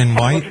 both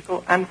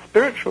technological and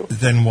spiritual.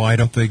 Then why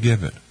don't they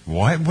give it?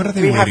 What are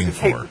they waiting for? We have to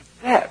take the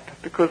step.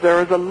 Because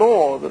there is a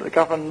law that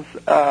governs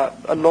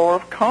a law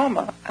of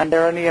karma, and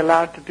they're only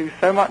allowed to do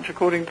so much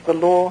according to the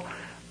law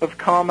of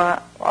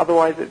karma.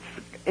 Otherwise, it's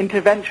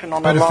intervention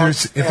on a large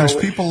scale. But if there's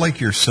people like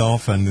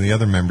yourself and the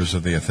other members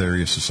of the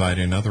Aetherius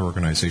Society and other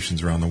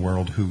organizations around the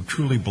world who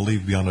truly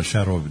believe beyond a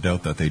shadow of a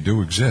doubt that they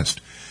do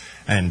exist,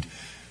 and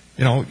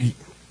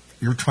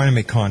you're trying to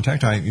make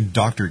contact.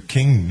 Dr.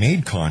 King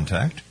made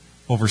contact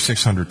over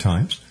 600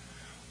 times.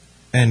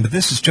 And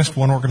this is just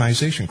one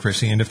organization,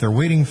 Chrissy, and if they're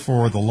waiting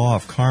for the law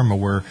of karma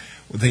where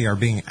they are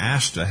being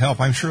asked to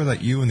help, I'm sure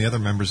that you and the other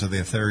members of the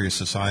Aetherius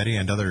Society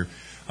and other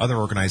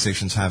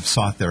organizations have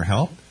sought their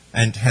help.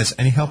 And has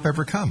any help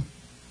ever come?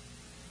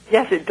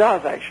 Yes, it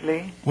does,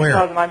 actually. Where? It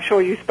does, and I'm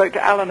sure you spoke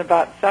to Alan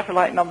about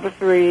satellite number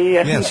 3.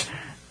 And, yes.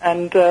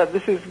 And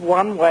this is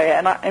one way.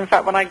 And in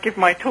fact, when I give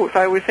my talks,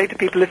 I always say to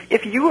people,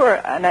 if you were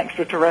an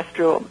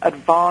extraterrestrial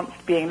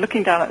advanced being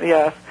looking down at the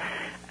Earth,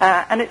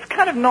 and it's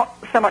kind of not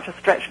so much a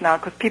stretch now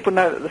because people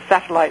know that the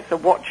satellites are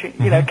watching,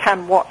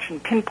 can watch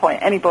and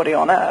pinpoint anybody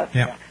on Earth.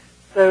 Yeah.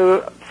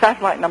 So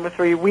satellite number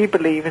 3, we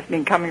believe, has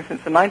been coming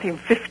since the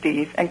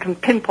 1950s and can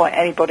pinpoint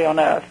anybody on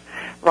Earth,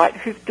 right,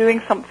 who's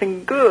doing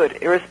something good,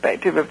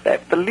 irrespective of their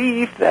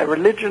belief, their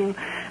religion,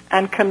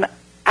 and can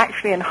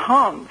actually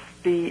enhance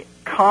the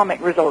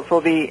karmic results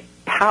or the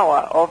power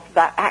of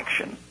that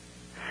action.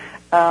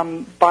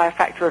 by a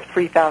factor of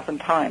 3,000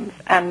 times.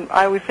 And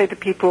I always say to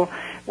people,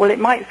 well, it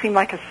might seem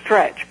like a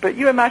stretch, but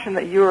you imagine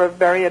that you're a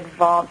very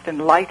advanced,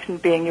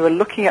 enlightened being. You are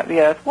looking at the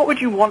earth. What would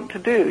you want to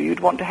do? You'd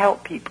want to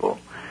help people.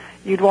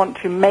 You'd want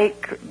to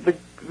make the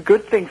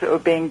good things that were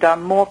being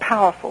done more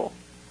powerful.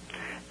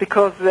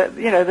 Because,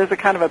 there's a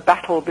kind of a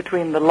battle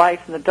between the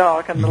light and the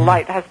dark, and the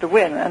light has to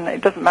win. And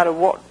it doesn't matter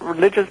what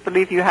religious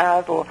belief you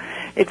have, or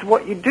it's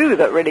what you do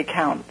that really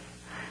counts.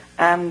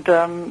 And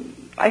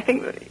I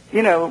think,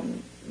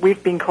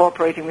 we've been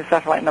cooperating with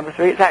satellite number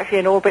 3. It's actually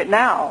in orbit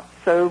now,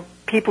 so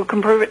people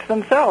can prove it to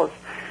themselves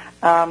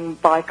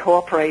by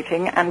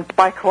cooperating. And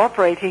by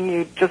cooperating,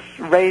 you just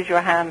raise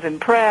your hands in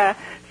prayer,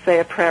 say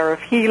a prayer of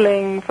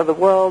healing for the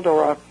world,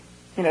 or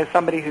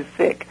somebody who's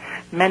sick.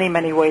 Many,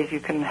 many ways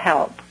you can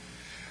help.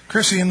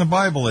 Chrissy, in the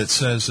Bible it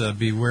says,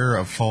 beware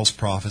of false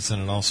prophets,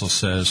 and it also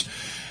says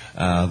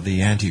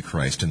the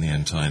Antichrist in the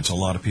end times. A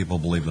lot of people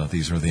believe that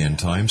these are the end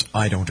times.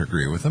 I don't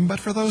agree with them, but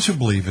for those who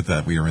believe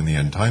that we are in the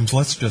end times,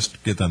 let's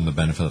just give them the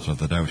benefit of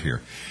the doubt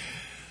here.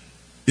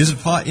 Is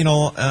it,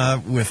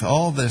 with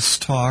all this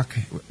talk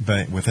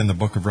within the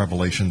book of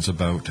Revelations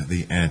about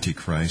the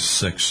Antichrist,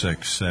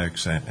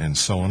 666, and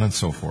so on and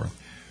so forth,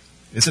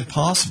 is it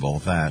possible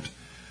that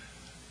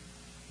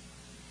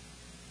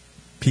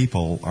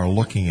people are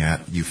looking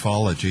at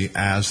ufology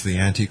as the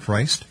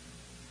Antichrist?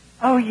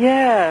 Oh,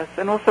 yes,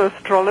 and also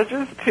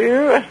astrologers,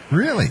 too.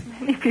 Really?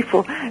 Many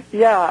people,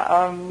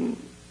 yeah.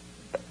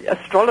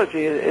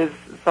 Astrology is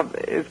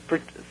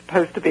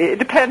supposed to be, it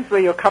depends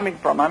where you're coming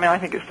from. I mean, I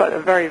think it's a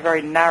very,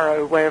 very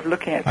narrow way of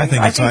looking at things.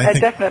 I think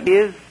there definitely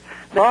is,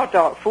 there are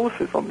dark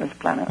forces on this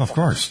planet. Of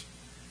course.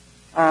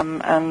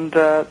 And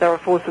there are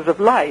forces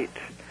of light.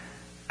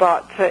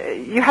 But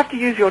you have to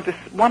use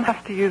one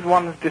has to use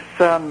one's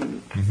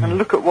discernment and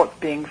look at what's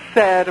being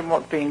said and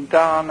what's being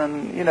done,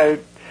 and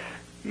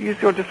use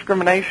your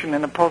discrimination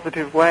in a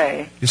positive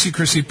way. You see,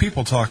 Chrissy,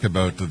 people talk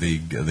about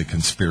the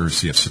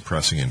conspiracy of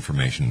suppressing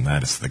information, and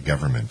that is the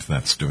government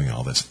that's doing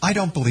all this. I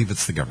don't believe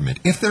it's the government.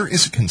 If there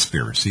is a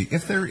conspiracy,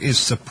 if there is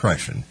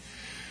suppression,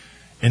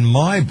 in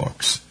my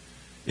books,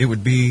 it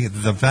would be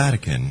the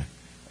Vatican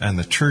and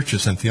the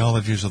churches and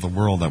theologies of the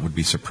world that would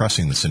be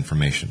suppressing this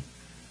information.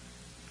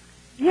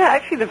 Yeah,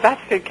 actually the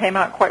Vatican came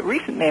out quite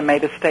recently and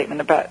made a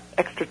statement about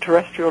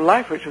extraterrestrial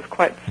life, which was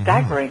quite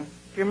staggering.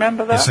 Do you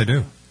remember that? Yes, I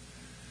do.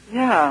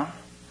 Yeah.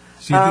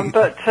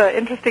 But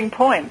interesting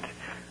point.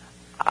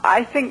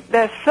 I think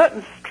there's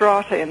certain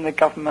strata in the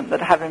government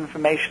that have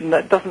information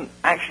that doesn't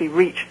actually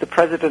reach the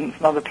presidents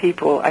and other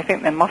people. I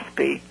think there must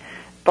be.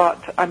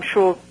 But I'm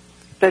sure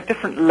there are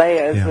different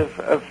layers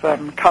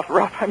of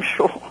cover-up, I'm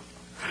sure.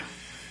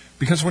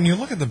 Because when you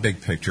look at the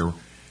big picture,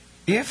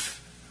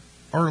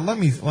 let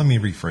me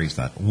rephrase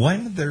that.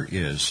 When there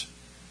is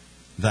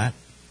that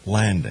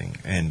landing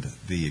and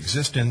the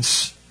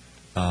existence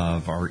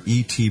of our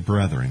E.T.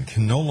 brethren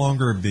can no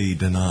longer be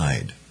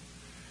denied,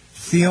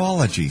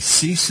 theology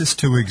ceases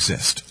to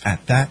exist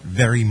at that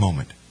very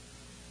moment.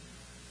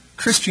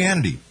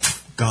 Christianity,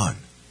 gone.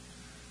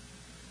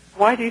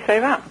 Why do you say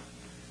that?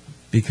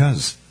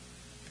 Because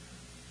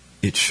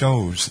it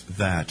shows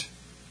that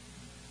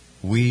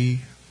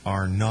we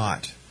are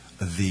not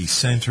the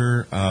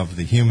center of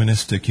the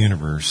humanistic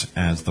universe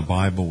as the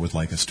Bible would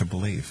like us to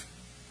believe.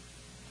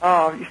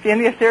 Oh, you see,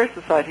 in the Aetherius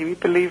Society, we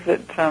believe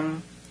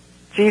that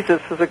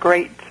Jesus was a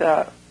great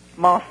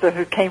master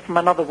who came from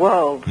another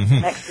world,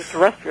 an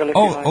extraterrestrial, if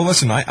you like. Oh,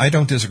 listen, I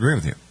don't disagree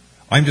with you.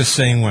 I'm just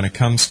saying when it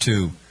comes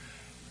to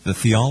the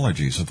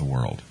theologies of the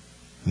world,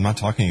 I'm not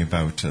talking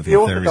about the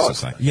Aetherius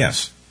Society.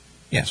 Yes.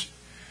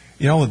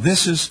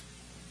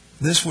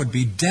 This would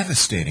be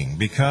devastating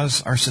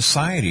because our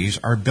societies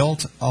are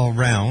built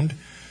around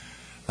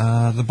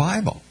the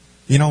Bible.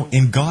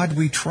 In God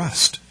we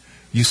trust.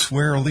 You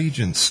swear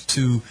allegiance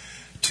to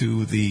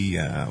the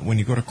when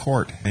you go to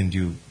court and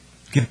you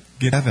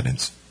get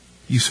evidence.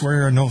 You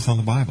swear an oath on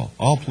the Bible.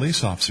 All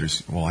police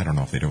officers, well, I don't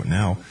know if they do it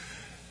now,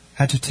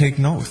 had to take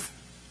an oath.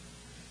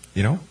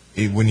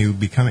 When you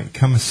become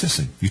a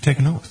citizen, you take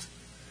an oath.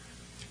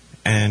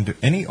 And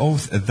any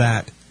oath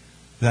that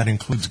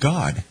includes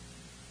God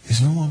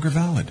is no longer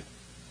valid.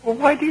 Well,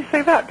 why do you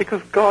say that?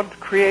 Because God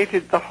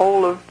created the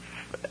whole of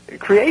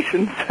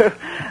creation, so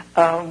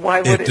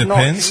why would it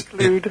not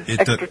include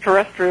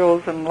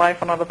extraterrestrials and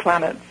life on other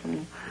planets?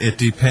 It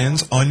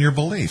depends on your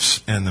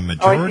beliefs, and the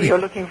majority... Oh, I see. You're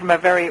looking from a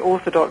very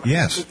orthodox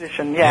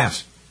position.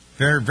 Yes,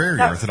 very, very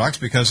orthodox,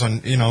 because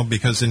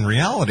in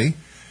reality,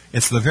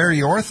 it's the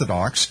very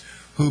orthodox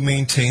who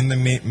maintain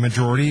the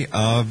majority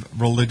of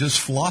religious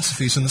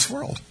philosophies in this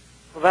world.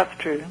 Well, that's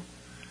true.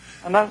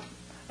 And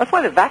that's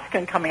why the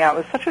Vatican coming out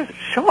was such a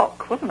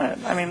shock, wasn't it?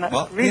 I mean,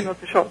 that really was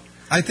a shock.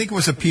 I think it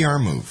was a PR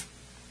move.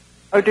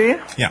 Oh, do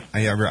you? Yeah,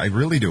 I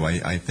really do.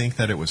 I think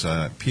that it was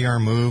a PR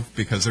move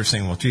because they're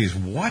saying, well, geez,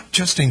 what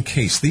just in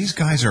case? These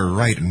guys are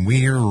right and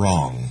we're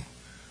wrong.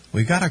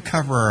 We got to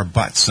cover our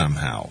butts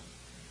somehow.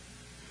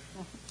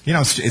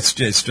 It's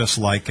just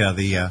like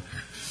the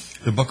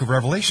Book of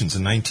Revelations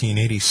in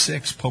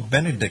 1986. Pope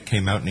Benedict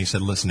came out and he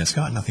said, listen, it's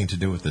got nothing to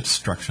do with the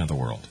destruction of the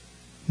world.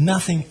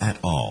 Nothing at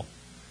all.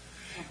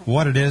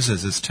 What it is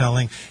it's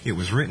telling. It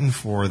was written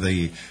for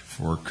the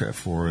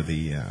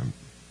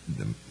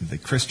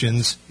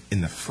Christians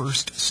in the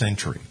first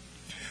century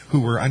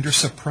who were under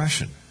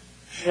suppression,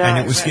 and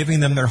it was giving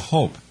them their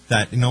hope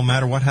that no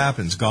matter what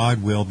happens,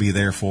 God will be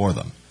there for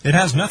them. It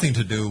has nothing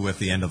to do with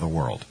the end of the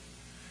world.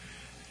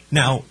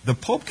 Now, the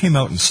Pope came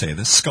out and said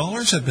this.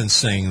 Scholars have been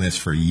saying this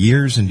for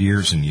years and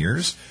years and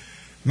years.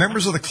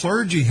 Members of the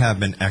clergy have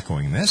been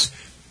echoing this.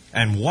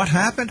 And what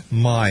happened?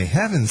 My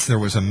heavens, there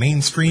was a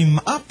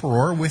mainstream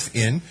uproar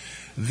within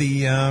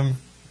the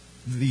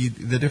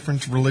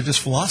different religious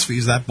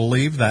philosophies that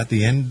believed that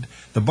the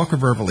book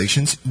of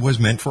Revelations was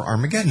meant for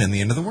Armageddon and the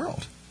end of the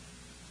world.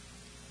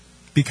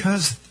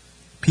 Because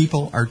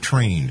people are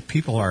trained,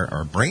 people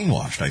are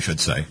brainwashed, I should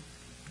say,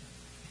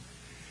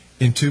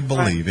 into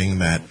believing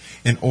that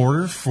in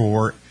order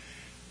for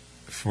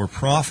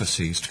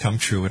prophecies to come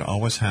true, it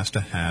always has to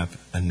have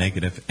a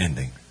negative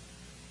ending.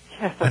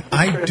 Yes, and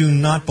I do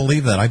not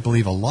believe that. I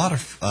believe a lot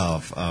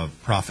of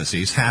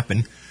prophecies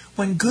happen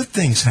when good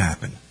things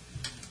happen.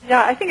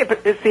 Yeah, I think it's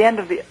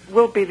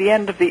will be the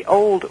end of the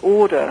old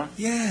order.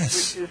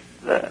 Yes. Which is,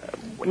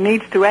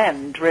 needs to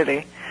end,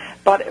 really.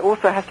 But it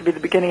also has to be the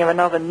beginning of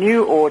another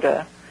new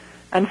order.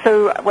 And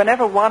so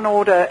whenever one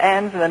order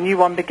ends and a new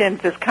one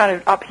begins, there's kind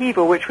of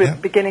upheaval, which we're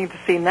beginning to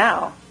see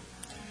now.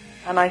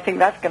 And I think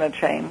that's going to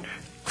change.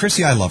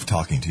 Chrissy, I love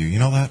talking to you. You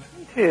know that?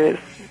 Me too.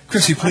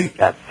 Chrissy, please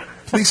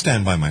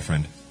stand by, my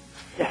friend.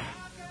 Yes.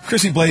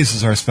 Chrissy Blaze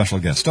is our special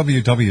guest.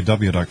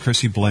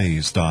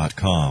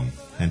 www.chrissieblaze.com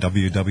and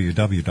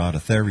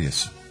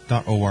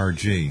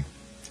www.aetherius.org.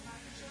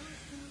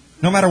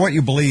 No matter what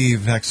you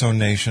believe, X-Zone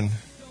Nation,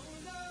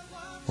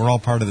 we're all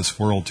part of this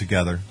world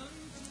together.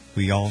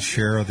 We all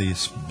share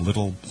this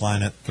little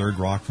planet, third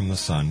rock from the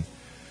sun.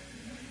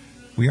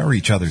 We are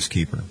each other's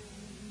keeper.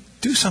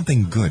 Do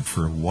something good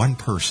for one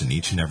person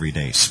each and every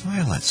day.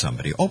 Smile at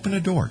somebody. Open a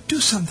door.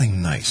 Do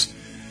something nice.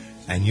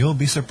 And you'll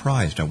be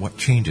surprised at what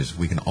changes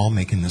we can all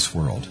make in this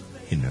world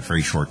in a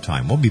very short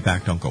time. We'll be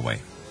back. Don't go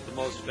away. The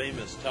most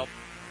famous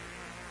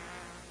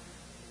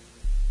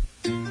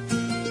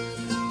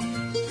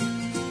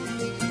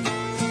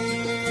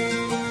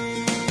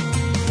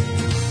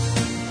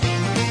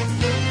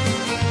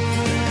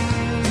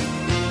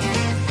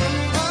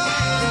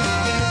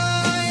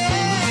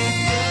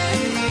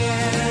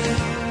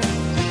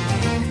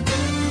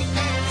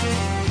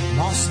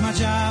Lost my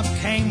job,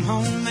 came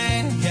home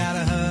mad, got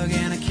a hug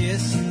and a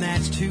kiss, and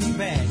that's too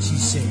bad. She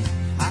said,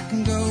 I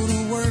can go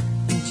to work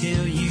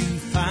until you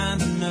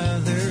find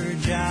another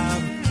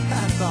job.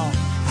 I thought,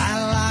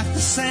 I like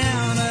the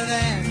sound of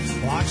that.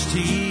 Watch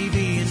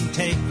TV and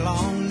take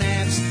long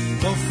naps.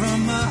 Go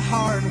from a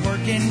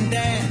hard-working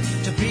dad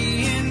to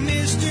being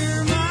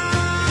Mr.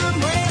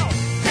 Mom. Well,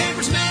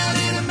 paper's mailed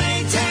in a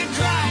Maytag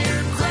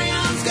dryer.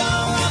 Crayons go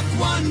up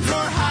one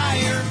drawer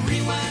higher.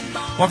 Rewind.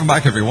 Welcome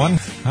back, everyone.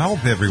 I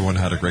hope everyone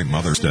had a great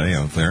Mother's Day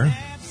out there.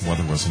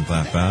 Weather wasn't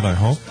that bad, I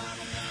hope.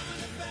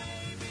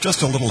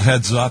 Just a little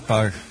heads up,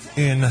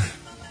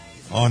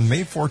 on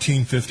May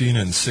 14, 15,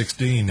 and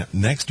 16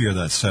 next year,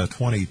 that's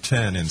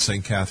 2010, in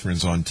St.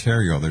 Catharines,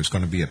 Ontario, there's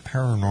going to be a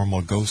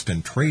paranormal ghost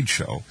and trade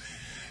show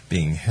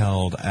being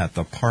held at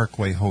the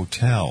Parkway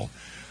Hotel,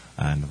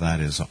 and that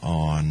is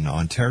on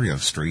Ontario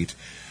Street.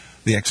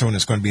 The X-Zone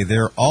is going to be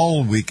there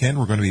all weekend.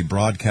 We're going to be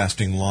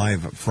broadcasting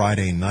live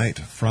Friday night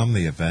from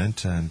the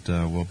event, and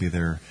we'll be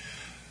there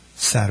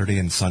Saturday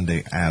and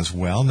Sunday as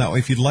well. Now,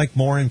 if you'd like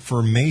more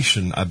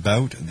information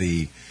about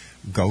the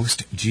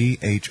Ghost,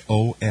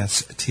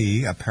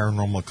 G-H-O-S-T, a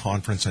paranormal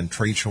conference and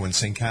trade show in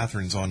St.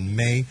 Catharines on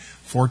May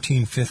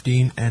 14,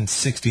 15, and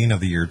 16 of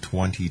the year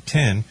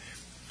 2010,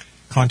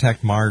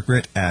 contact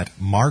Margaret at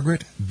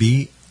Margaret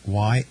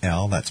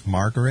B-Y-L, that's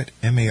Margaret,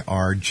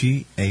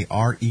 M-A-R-G-A-R-E-T-B-Y-L,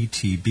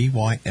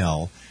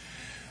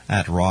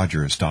 at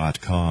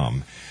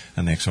Rogers.com.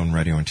 And the X-Zone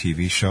Radio and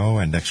TV show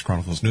and X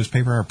Chronicles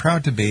newspaper are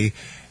proud to be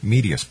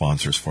media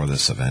sponsors for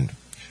this event.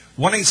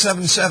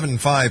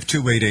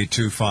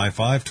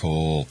 1-877-528-8255,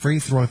 toll free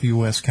throughout the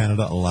U.S.,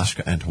 Canada,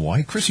 Alaska, and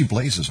Hawaii. Chrissy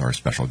Blaze is our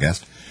special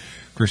guest.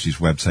 Chrissy's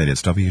website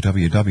is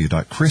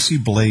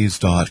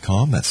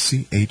www.chrissieblaze.com. That's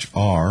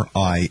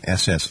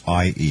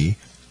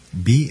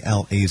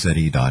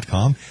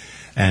CHRISSIEBLAZE.com.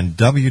 And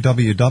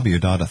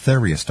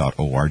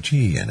www.aetherius.org.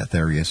 And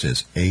Aetherius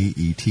is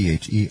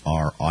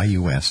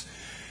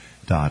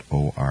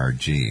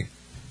AETHERIUS.org.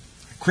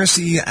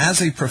 Chrissy,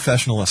 as a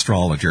professional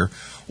astrologer,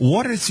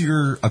 what is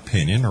your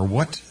opinion, or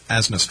what,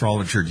 as an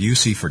astrologer, do you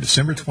see for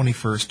December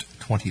 21st,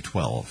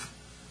 2012?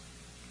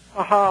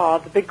 Aha,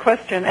 the big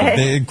question, The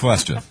big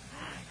question.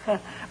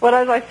 Well,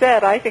 as I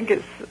said, I think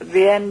it's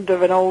the end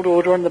of an old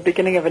order and the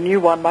beginning of a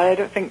new one, but I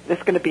don't think there's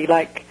going to be,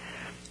 like,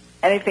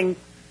 anything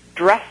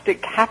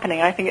drastic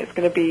happening. I think it's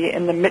going to be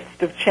in the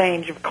midst of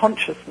change of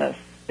consciousness.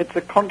 It's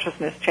a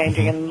consciousness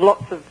changing, and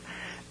lots of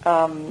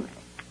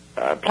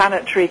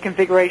planetary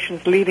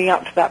configurations leading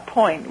up to that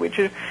point, which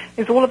is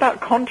all about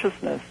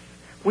consciousness.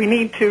 We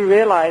need to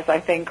realize, I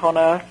think, on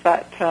Earth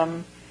that,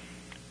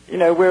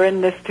 we're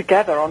in this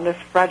together, on this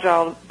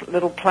fragile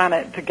little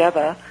planet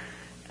together,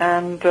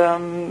 and,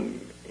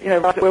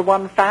 we're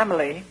one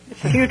family.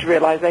 It's a huge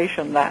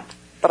realization, that.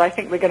 But I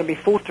think we're going to be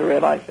forced to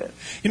realize it.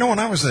 You know, when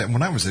I was a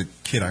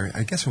kid,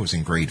 I guess I was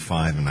in grade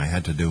 5, and I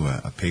had to do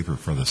a paper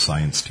for the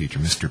science teacher,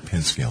 Mr.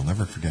 Pinsky. I'll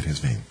never forget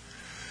his name.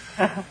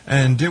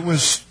 And it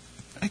was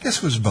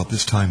about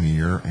this time of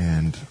year,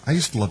 and I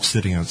used to love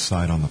sitting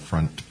outside on the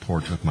front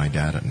porch with my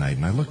dad at night,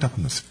 and I looked up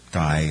in the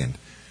sky, and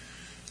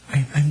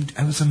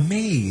I was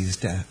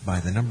amazed by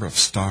the number of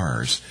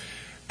stars.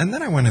 And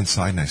then I went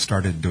inside and I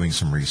started doing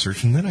some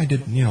research, and then I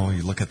did, you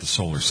look at the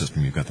solar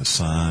system, you've got the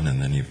sun,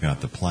 and then you've got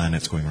the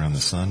planets going around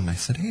the sun, and I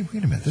said, hey,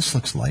 wait a minute, this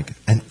looks like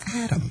an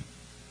atom.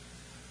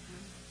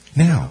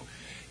 Now,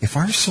 if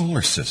our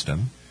solar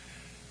system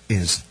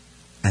is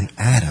an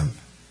atom,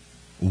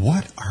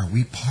 what are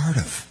we part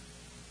of?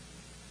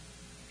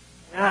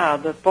 Yeah,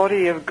 the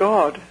body of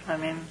God. I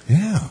mean,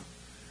 yeah,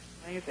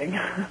 amazing.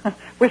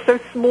 We're so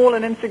small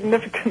and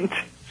insignificant.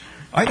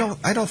 I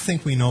don't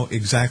think we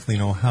exactly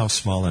know how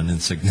small and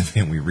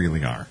insignificant we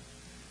really are.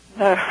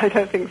 No, I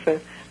don't think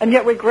so. And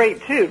yet we're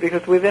great too,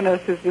 because within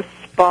us is this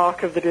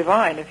spark of the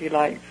divine, if you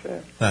like.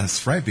 So.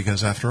 That's right,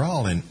 because after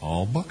all, in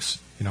all books,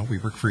 we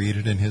were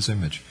created in His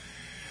image.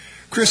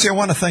 Chrissy, I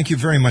want to thank you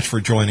very much for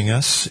joining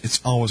us.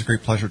 It's always a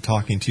great pleasure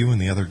talking to you and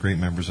the other great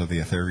members of the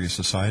Aetherius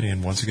Society.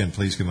 And once again,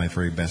 please give my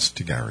very best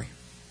to Gary.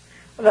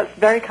 Well, that's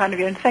very kind of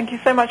you, and thank you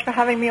so much for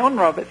having me on,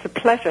 Rob. It's a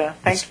pleasure.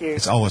 Thank you.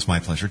 It's always my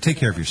pleasure. Take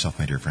care of yourself,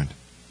 my dear friend.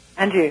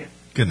 And you.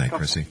 Good night,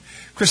 Chrissy.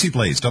 Chrissy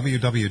Blaze,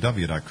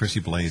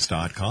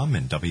 www.chrissyeblaze.com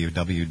and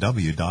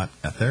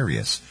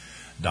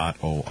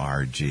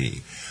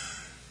www.aetherius.org.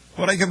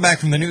 When I come back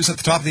from the news at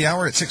the top of the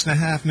hour at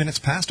 6.5 minutes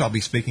past, I'll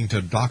be speaking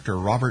to Dr.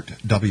 Robert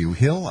W.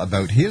 Hill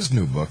about his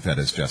new book that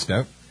is just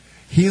out,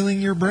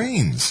 Healing Your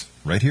Brains,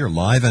 right here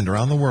live and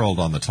around the world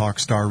on the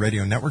Talkstar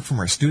Radio Network from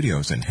our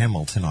studios in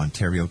Hamilton,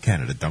 Ontario,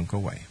 Canada. Don't go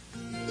away.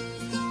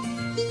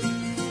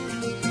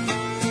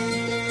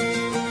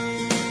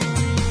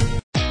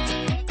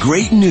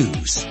 Great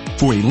news!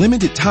 For a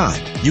limited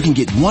time, you can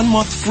get 1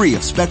 month free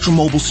of Spectrum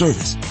Mobile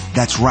service.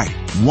 That's right,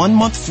 1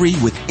 month free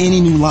with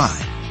any new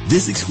line.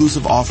 This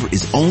exclusive offer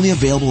is only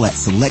available at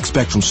select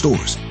Spectrum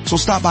stores, so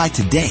stop by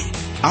today.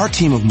 Our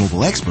team of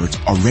mobile experts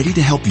are ready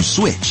to help you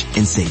switch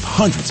and save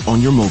hundreds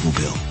on your mobile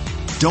bill.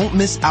 Don't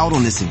miss out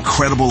on this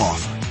incredible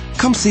offer.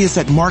 Come see us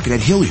at Market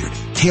at Hilliard,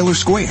 Taylor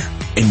Square,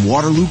 and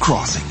Waterloo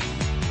Crossing.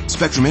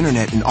 Spectrum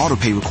Internet and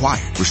autopay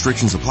required.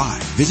 Restrictions apply.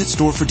 Visit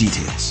store for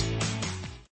details.